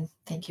again,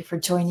 thank you for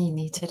joining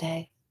me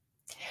today.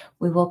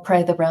 We will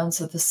pray the rounds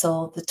of the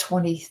soul, the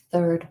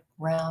 23rd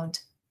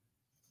round.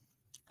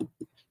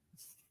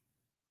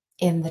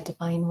 In the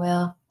divine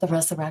will, the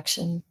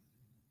resurrection.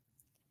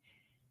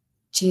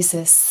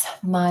 Jesus,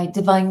 my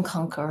divine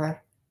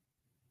conqueror,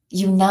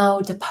 you now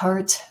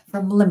depart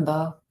from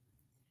limbo,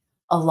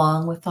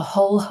 along with the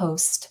whole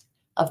host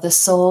of the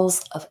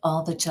souls of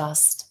all the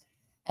just,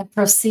 and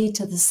proceed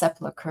to the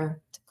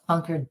sepulchre to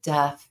conquer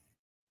death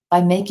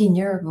by making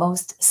your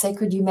most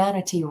sacred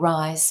humanity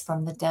rise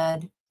from the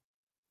dead.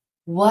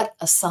 What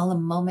a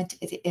solemn moment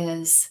it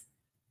is.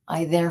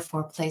 I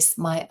therefore place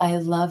my I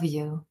love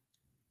you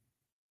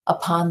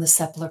upon the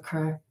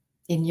sepulchre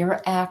in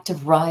your act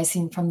of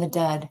rising from the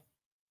dead.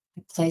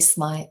 I place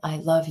my I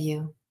love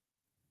you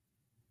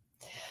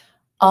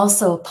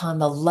also upon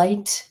the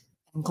light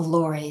and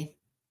glory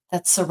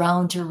that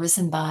surround your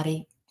risen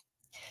body,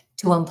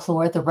 to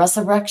implore the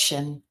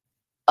resurrection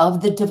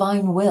of the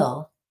divine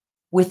will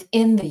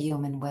within the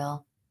human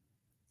will.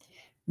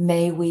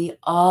 May we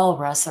all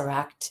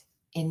resurrect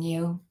in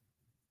you.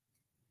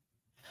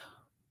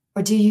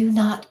 Or do you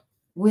not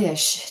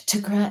wish to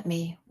grant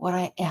me what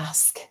I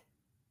ask,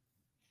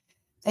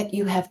 that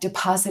you have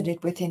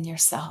deposited within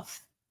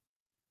yourself?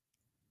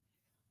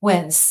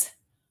 Whence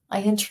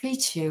I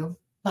entreat you,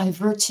 by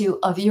virtue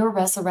of your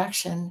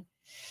resurrection,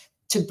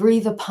 to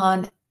breathe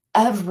upon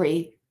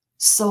every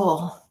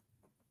soul,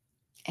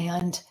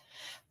 and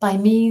by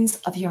means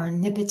of your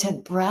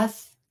omnipotent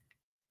breath,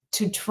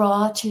 to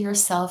draw to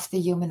yourself the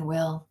human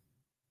will,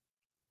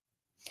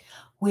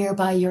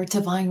 whereby your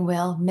divine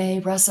will may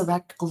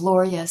resurrect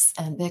glorious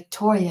and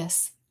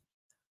victorious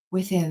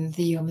within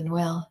the human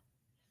will.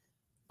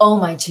 Oh,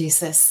 my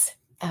Jesus,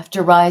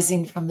 after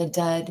rising from the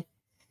dead,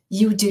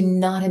 you do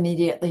not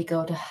immediately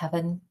go to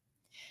heaven.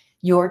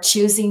 You're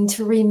choosing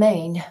to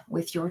remain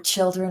with your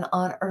children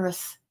on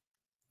earth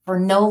for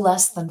no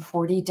less than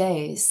 40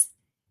 days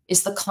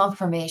is the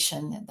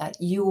confirmation that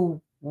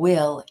you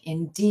will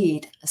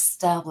indeed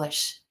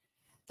establish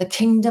the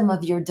kingdom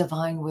of your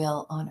divine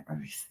will on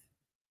earth.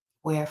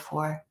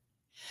 Wherefore,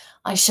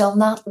 I shall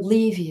not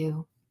leave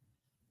you,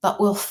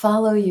 but will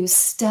follow you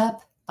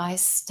step by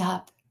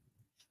step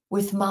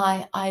with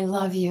my I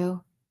love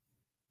you,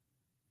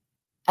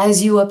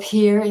 as you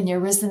appear in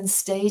your risen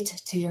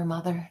state to your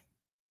mother.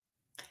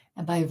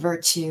 And by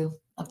virtue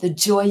of the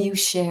joy you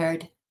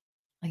shared,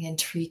 I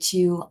entreat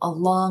you,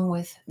 along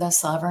with the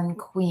sovereign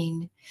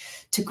queen,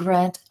 to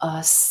grant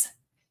us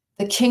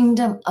the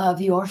kingdom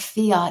of your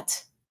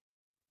fiat.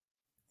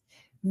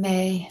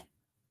 May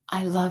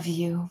I love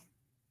you,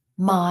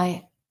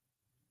 my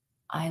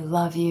I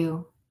love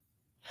you,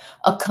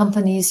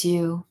 accompanies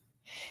you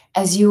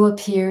as you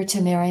appear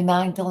to Mary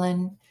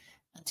Magdalene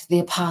and to the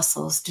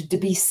apostles to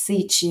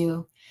beseech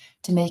you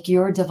to make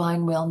your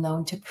divine will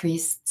known to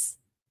priests,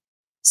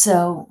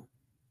 so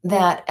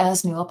that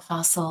as new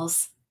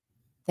apostles,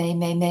 they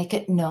may make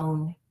it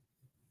known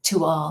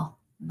to all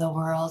the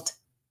world.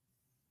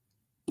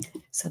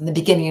 So in the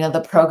beginning of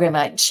the program,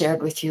 I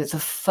shared with you the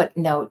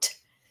footnote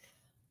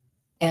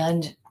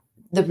and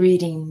the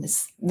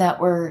readings that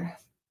were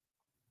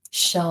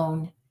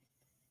shown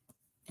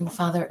in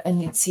Father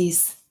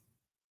Iannuzzi's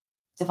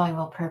Divine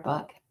Will Prayer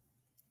Book.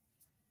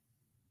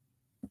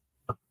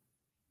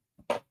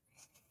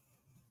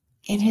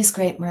 In his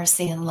great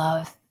mercy and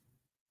love,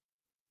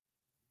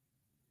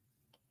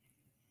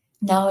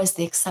 now is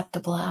the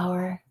acceptable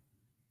hour.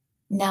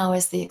 Now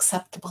is the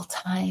acceptable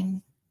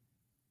time.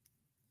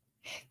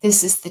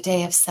 This is the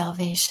day of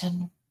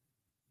salvation.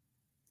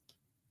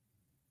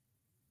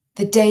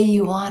 The day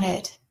you want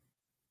it.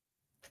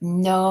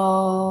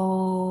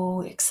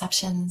 No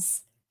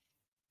exceptions.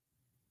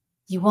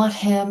 You want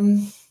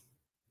him.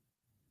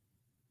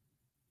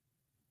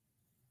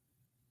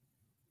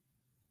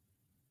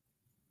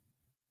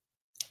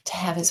 To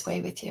have his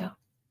way with you,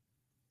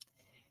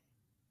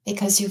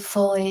 because you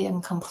fully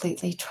and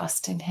completely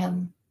trust in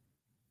him.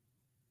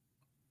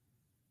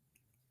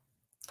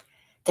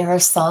 There are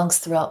songs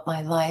throughout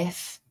my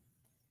life.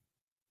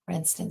 For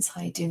instance,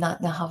 I do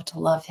not know how to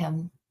love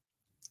him.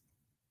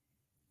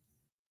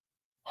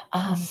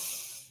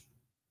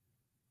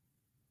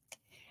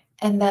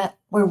 And that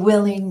we're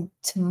willing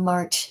to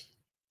march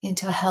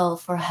into hell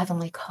for a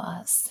heavenly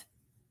cause,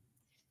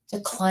 to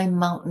climb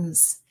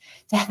mountains,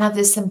 to have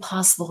this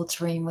impossible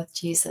dream with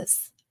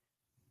Jesus.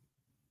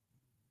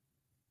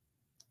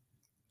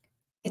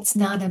 It's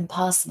not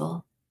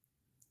impossible.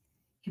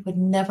 He would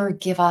never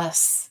give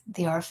us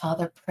the Our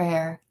Father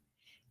prayer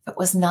if it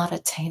was not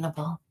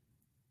attainable.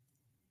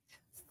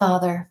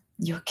 Father,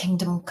 your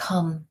kingdom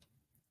come,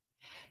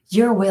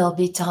 your will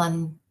be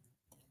done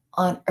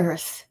on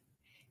earth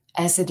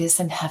as it is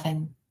in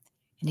heaven.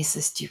 And he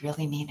says, do you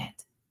really mean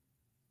it?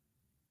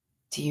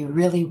 Do you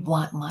really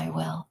want my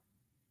will?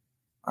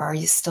 Or are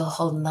you still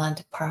holding on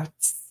to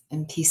parts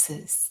and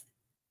pieces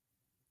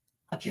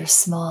of your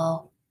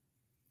small,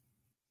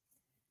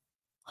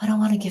 I don't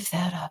want to give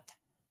that up.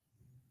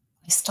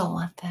 I still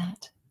want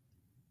that.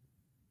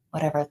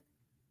 Whatever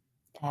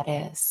that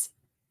is.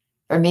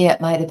 For me, it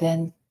might have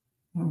been,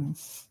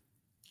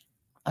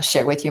 I'll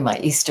share with you my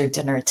Easter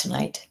dinner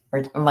tonight,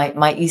 or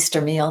my Easter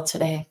meal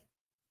today.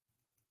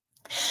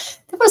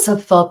 There was a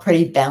full,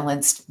 pretty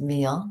balanced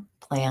meal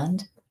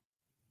planned.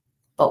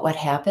 But what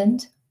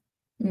happened?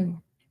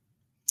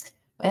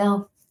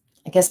 Well,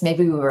 I guess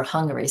maybe we were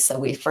hungry, so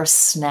we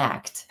first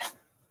snacked.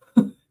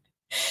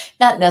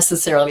 Not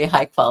necessarily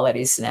high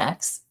quality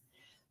snacks,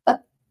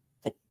 but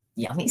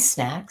yummy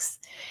snacks.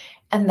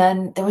 And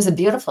then there was a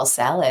beautiful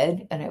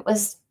salad, and it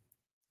was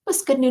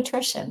good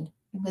nutrition.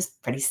 It was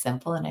pretty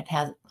simple, and it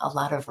had a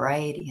lot of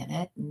variety in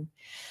it. And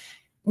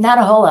not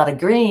a whole lot of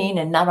green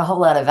and not a whole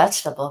lot of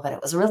vegetable, but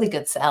it was a really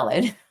good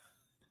salad.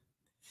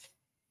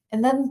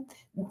 And then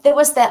there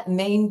was that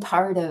main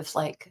part of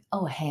like,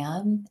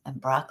 ham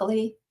and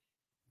broccoli.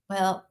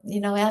 Well,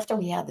 after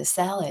we had the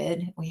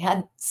salad, we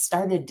hadn't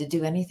started to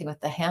do anything with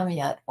the ham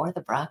yet or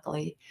the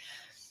broccoli.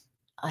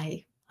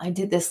 I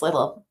did this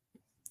little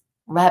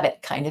rabbit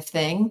kind of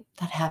thing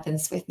that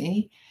happens with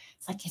me.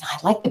 It's like, I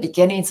like the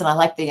beginnings and I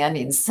like the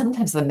endings,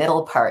 sometimes the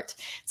middle part.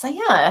 It's like,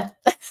 yeah,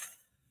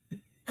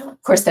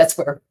 of course, that's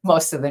where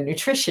most of the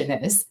nutrition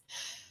is.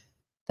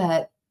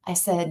 But I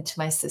said to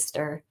my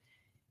sister,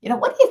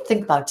 what do you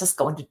think about just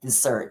going to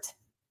dessert?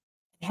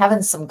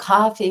 Having some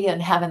coffee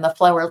and having the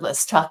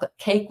flourless chocolate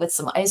cake with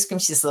some ice cream.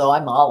 She said, oh,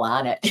 I'm all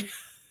on it.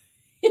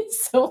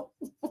 So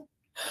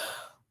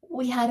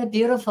we had a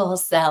beautiful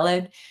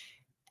salad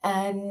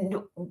and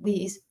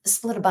we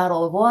split a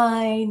bottle of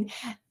wine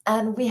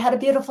and we had a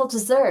beautiful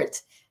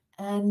dessert.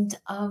 And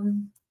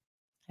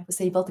I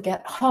was able to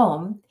get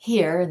home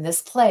here in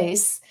this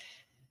place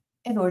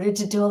in order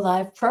to do a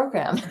live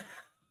program.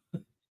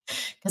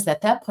 Because at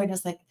that point, I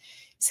was like,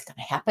 is it going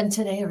to happen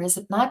today or is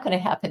it not going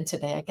to happen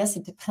today? I guess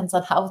it depends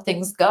on how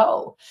things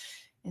go.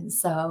 And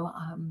so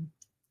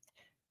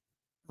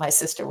my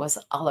sister was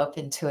all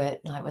open to it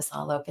and I was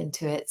all open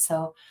to it.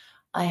 So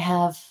I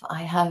have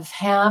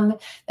ham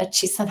that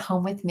she sent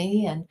home with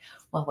me, and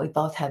well, we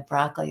both had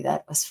broccoli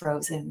that was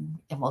frozen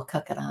and we'll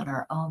cook it on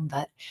our own.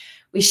 But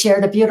we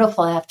shared a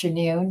beautiful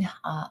afternoon,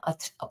 a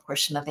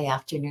portion of the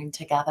afternoon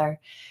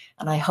together.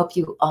 And I hope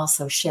you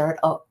also shared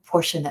a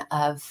portion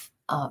of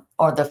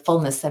or the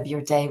fullness of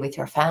your day with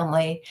your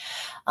family.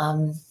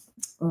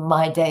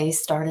 My day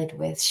started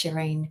with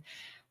sharing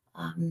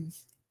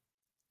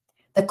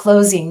the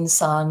closing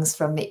songs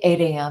from the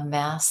 8 a.m.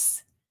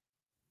 Mass,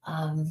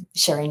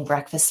 sharing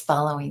breakfast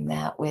following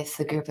that with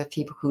a group of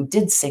people who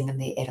did sing in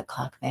the 8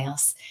 o'clock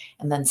Mass,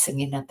 and then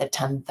singing at the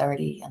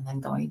 10:30, and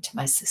then going to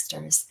my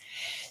sister's.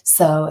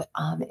 So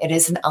it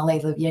is an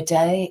Alleluia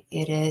Day.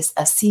 It is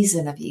a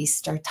season of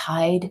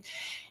Eastertide,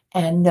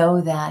 and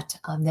know that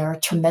there are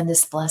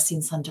tremendous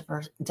blessings on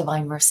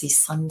Divine Mercy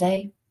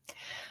Sunday.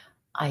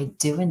 I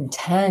do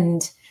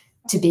intend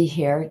to be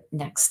here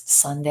next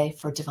Sunday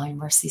for Divine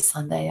Mercy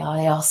Sunday.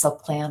 I also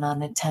plan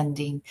on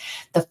attending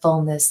the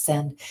fullness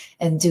and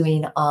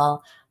doing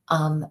all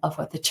of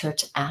what the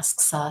church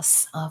asks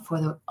us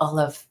for all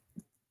of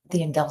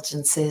the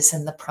indulgences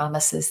and the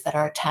promises that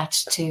are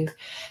attached to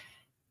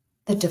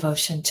the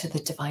devotion to the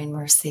Divine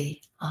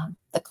Mercy,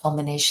 the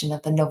culmination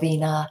of the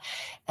novena,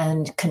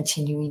 and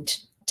continuing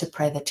to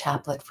pray the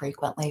chaplet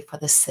frequently for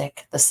the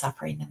sick, the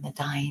suffering, and the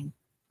dying,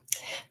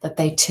 that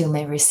they too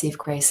may receive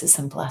graces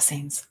and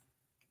blessings.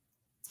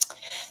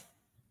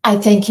 I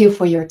thank you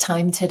for your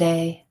time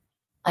today.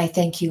 I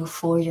thank you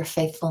for your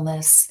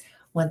faithfulness.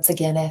 Once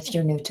again, if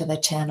you're new to the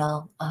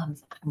channel, I'm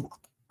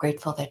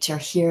grateful that you're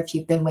here. If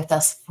you've been with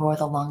us for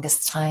the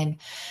longest time,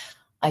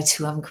 I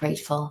too am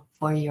grateful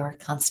for your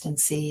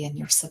constancy and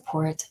your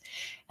support.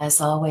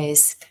 As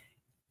always,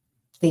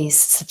 please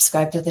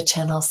subscribe to the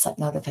channel, set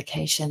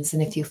notifications,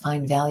 and if you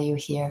find value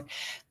here,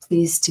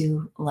 please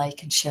do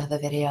like and share the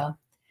video.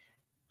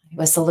 It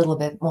was a little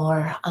bit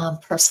more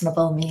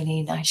personable,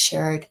 meaning I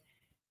shared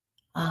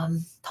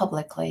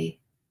publicly,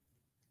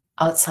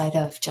 outside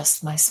of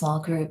just my small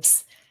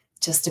groups,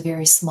 just a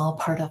very small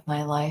part of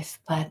my life.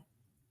 But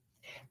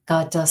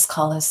God does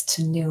call us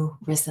to new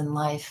risen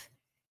life.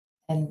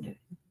 And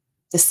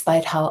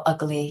despite how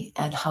ugly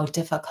and how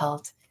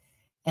difficult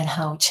and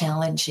how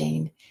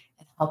challenging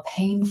and how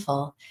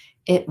painful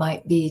it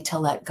might be to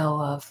let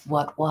go of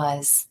what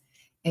was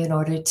in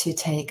order to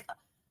take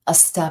a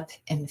step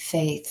in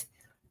faith,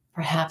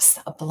 perhaps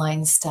a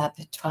blind step,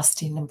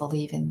 trusting and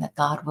believing that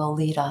God will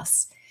lead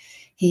us.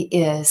 He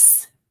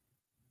is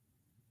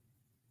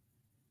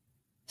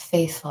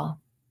faithful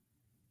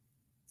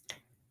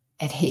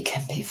and he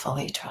can be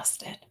fully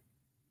trusted.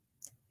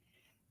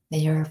 May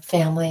your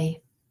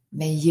family,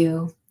 may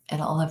you and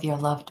all of your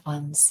loved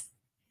ones,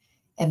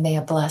 and may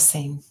a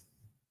blessing,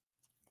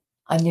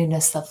 a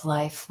newness of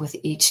life with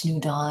each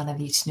new dawn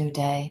of each new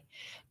day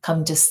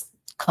come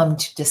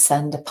to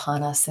descend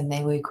upon us, and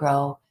may we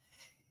grow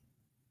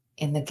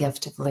in the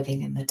gift of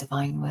living in the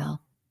divine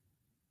will,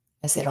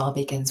 as it all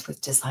begins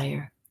with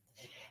desire.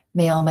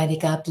 May Almighty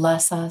God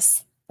bless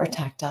us,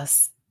 protect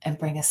us, and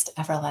bring us to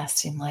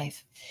everlasting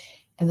life.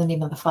 In the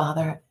name of the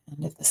Father,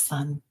 and of the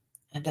Son,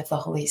 and of the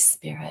Holy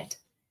Spirit.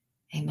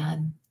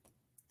 Amen.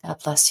 God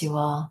bless you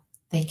all.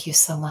 Thank you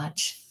so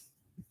much.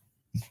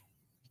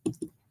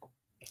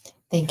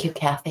 Thank you,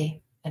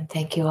 Kathy, and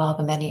thank you all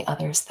the many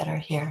others that are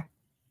here.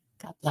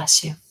 God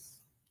bless you.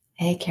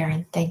 Hey,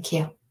 Karen, thank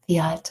you.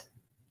 Fiat.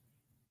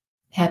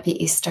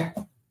 Happy Easter.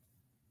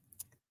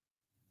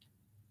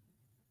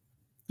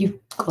 You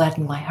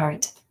gladden my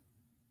heart.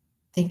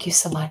 Thank you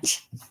so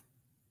much.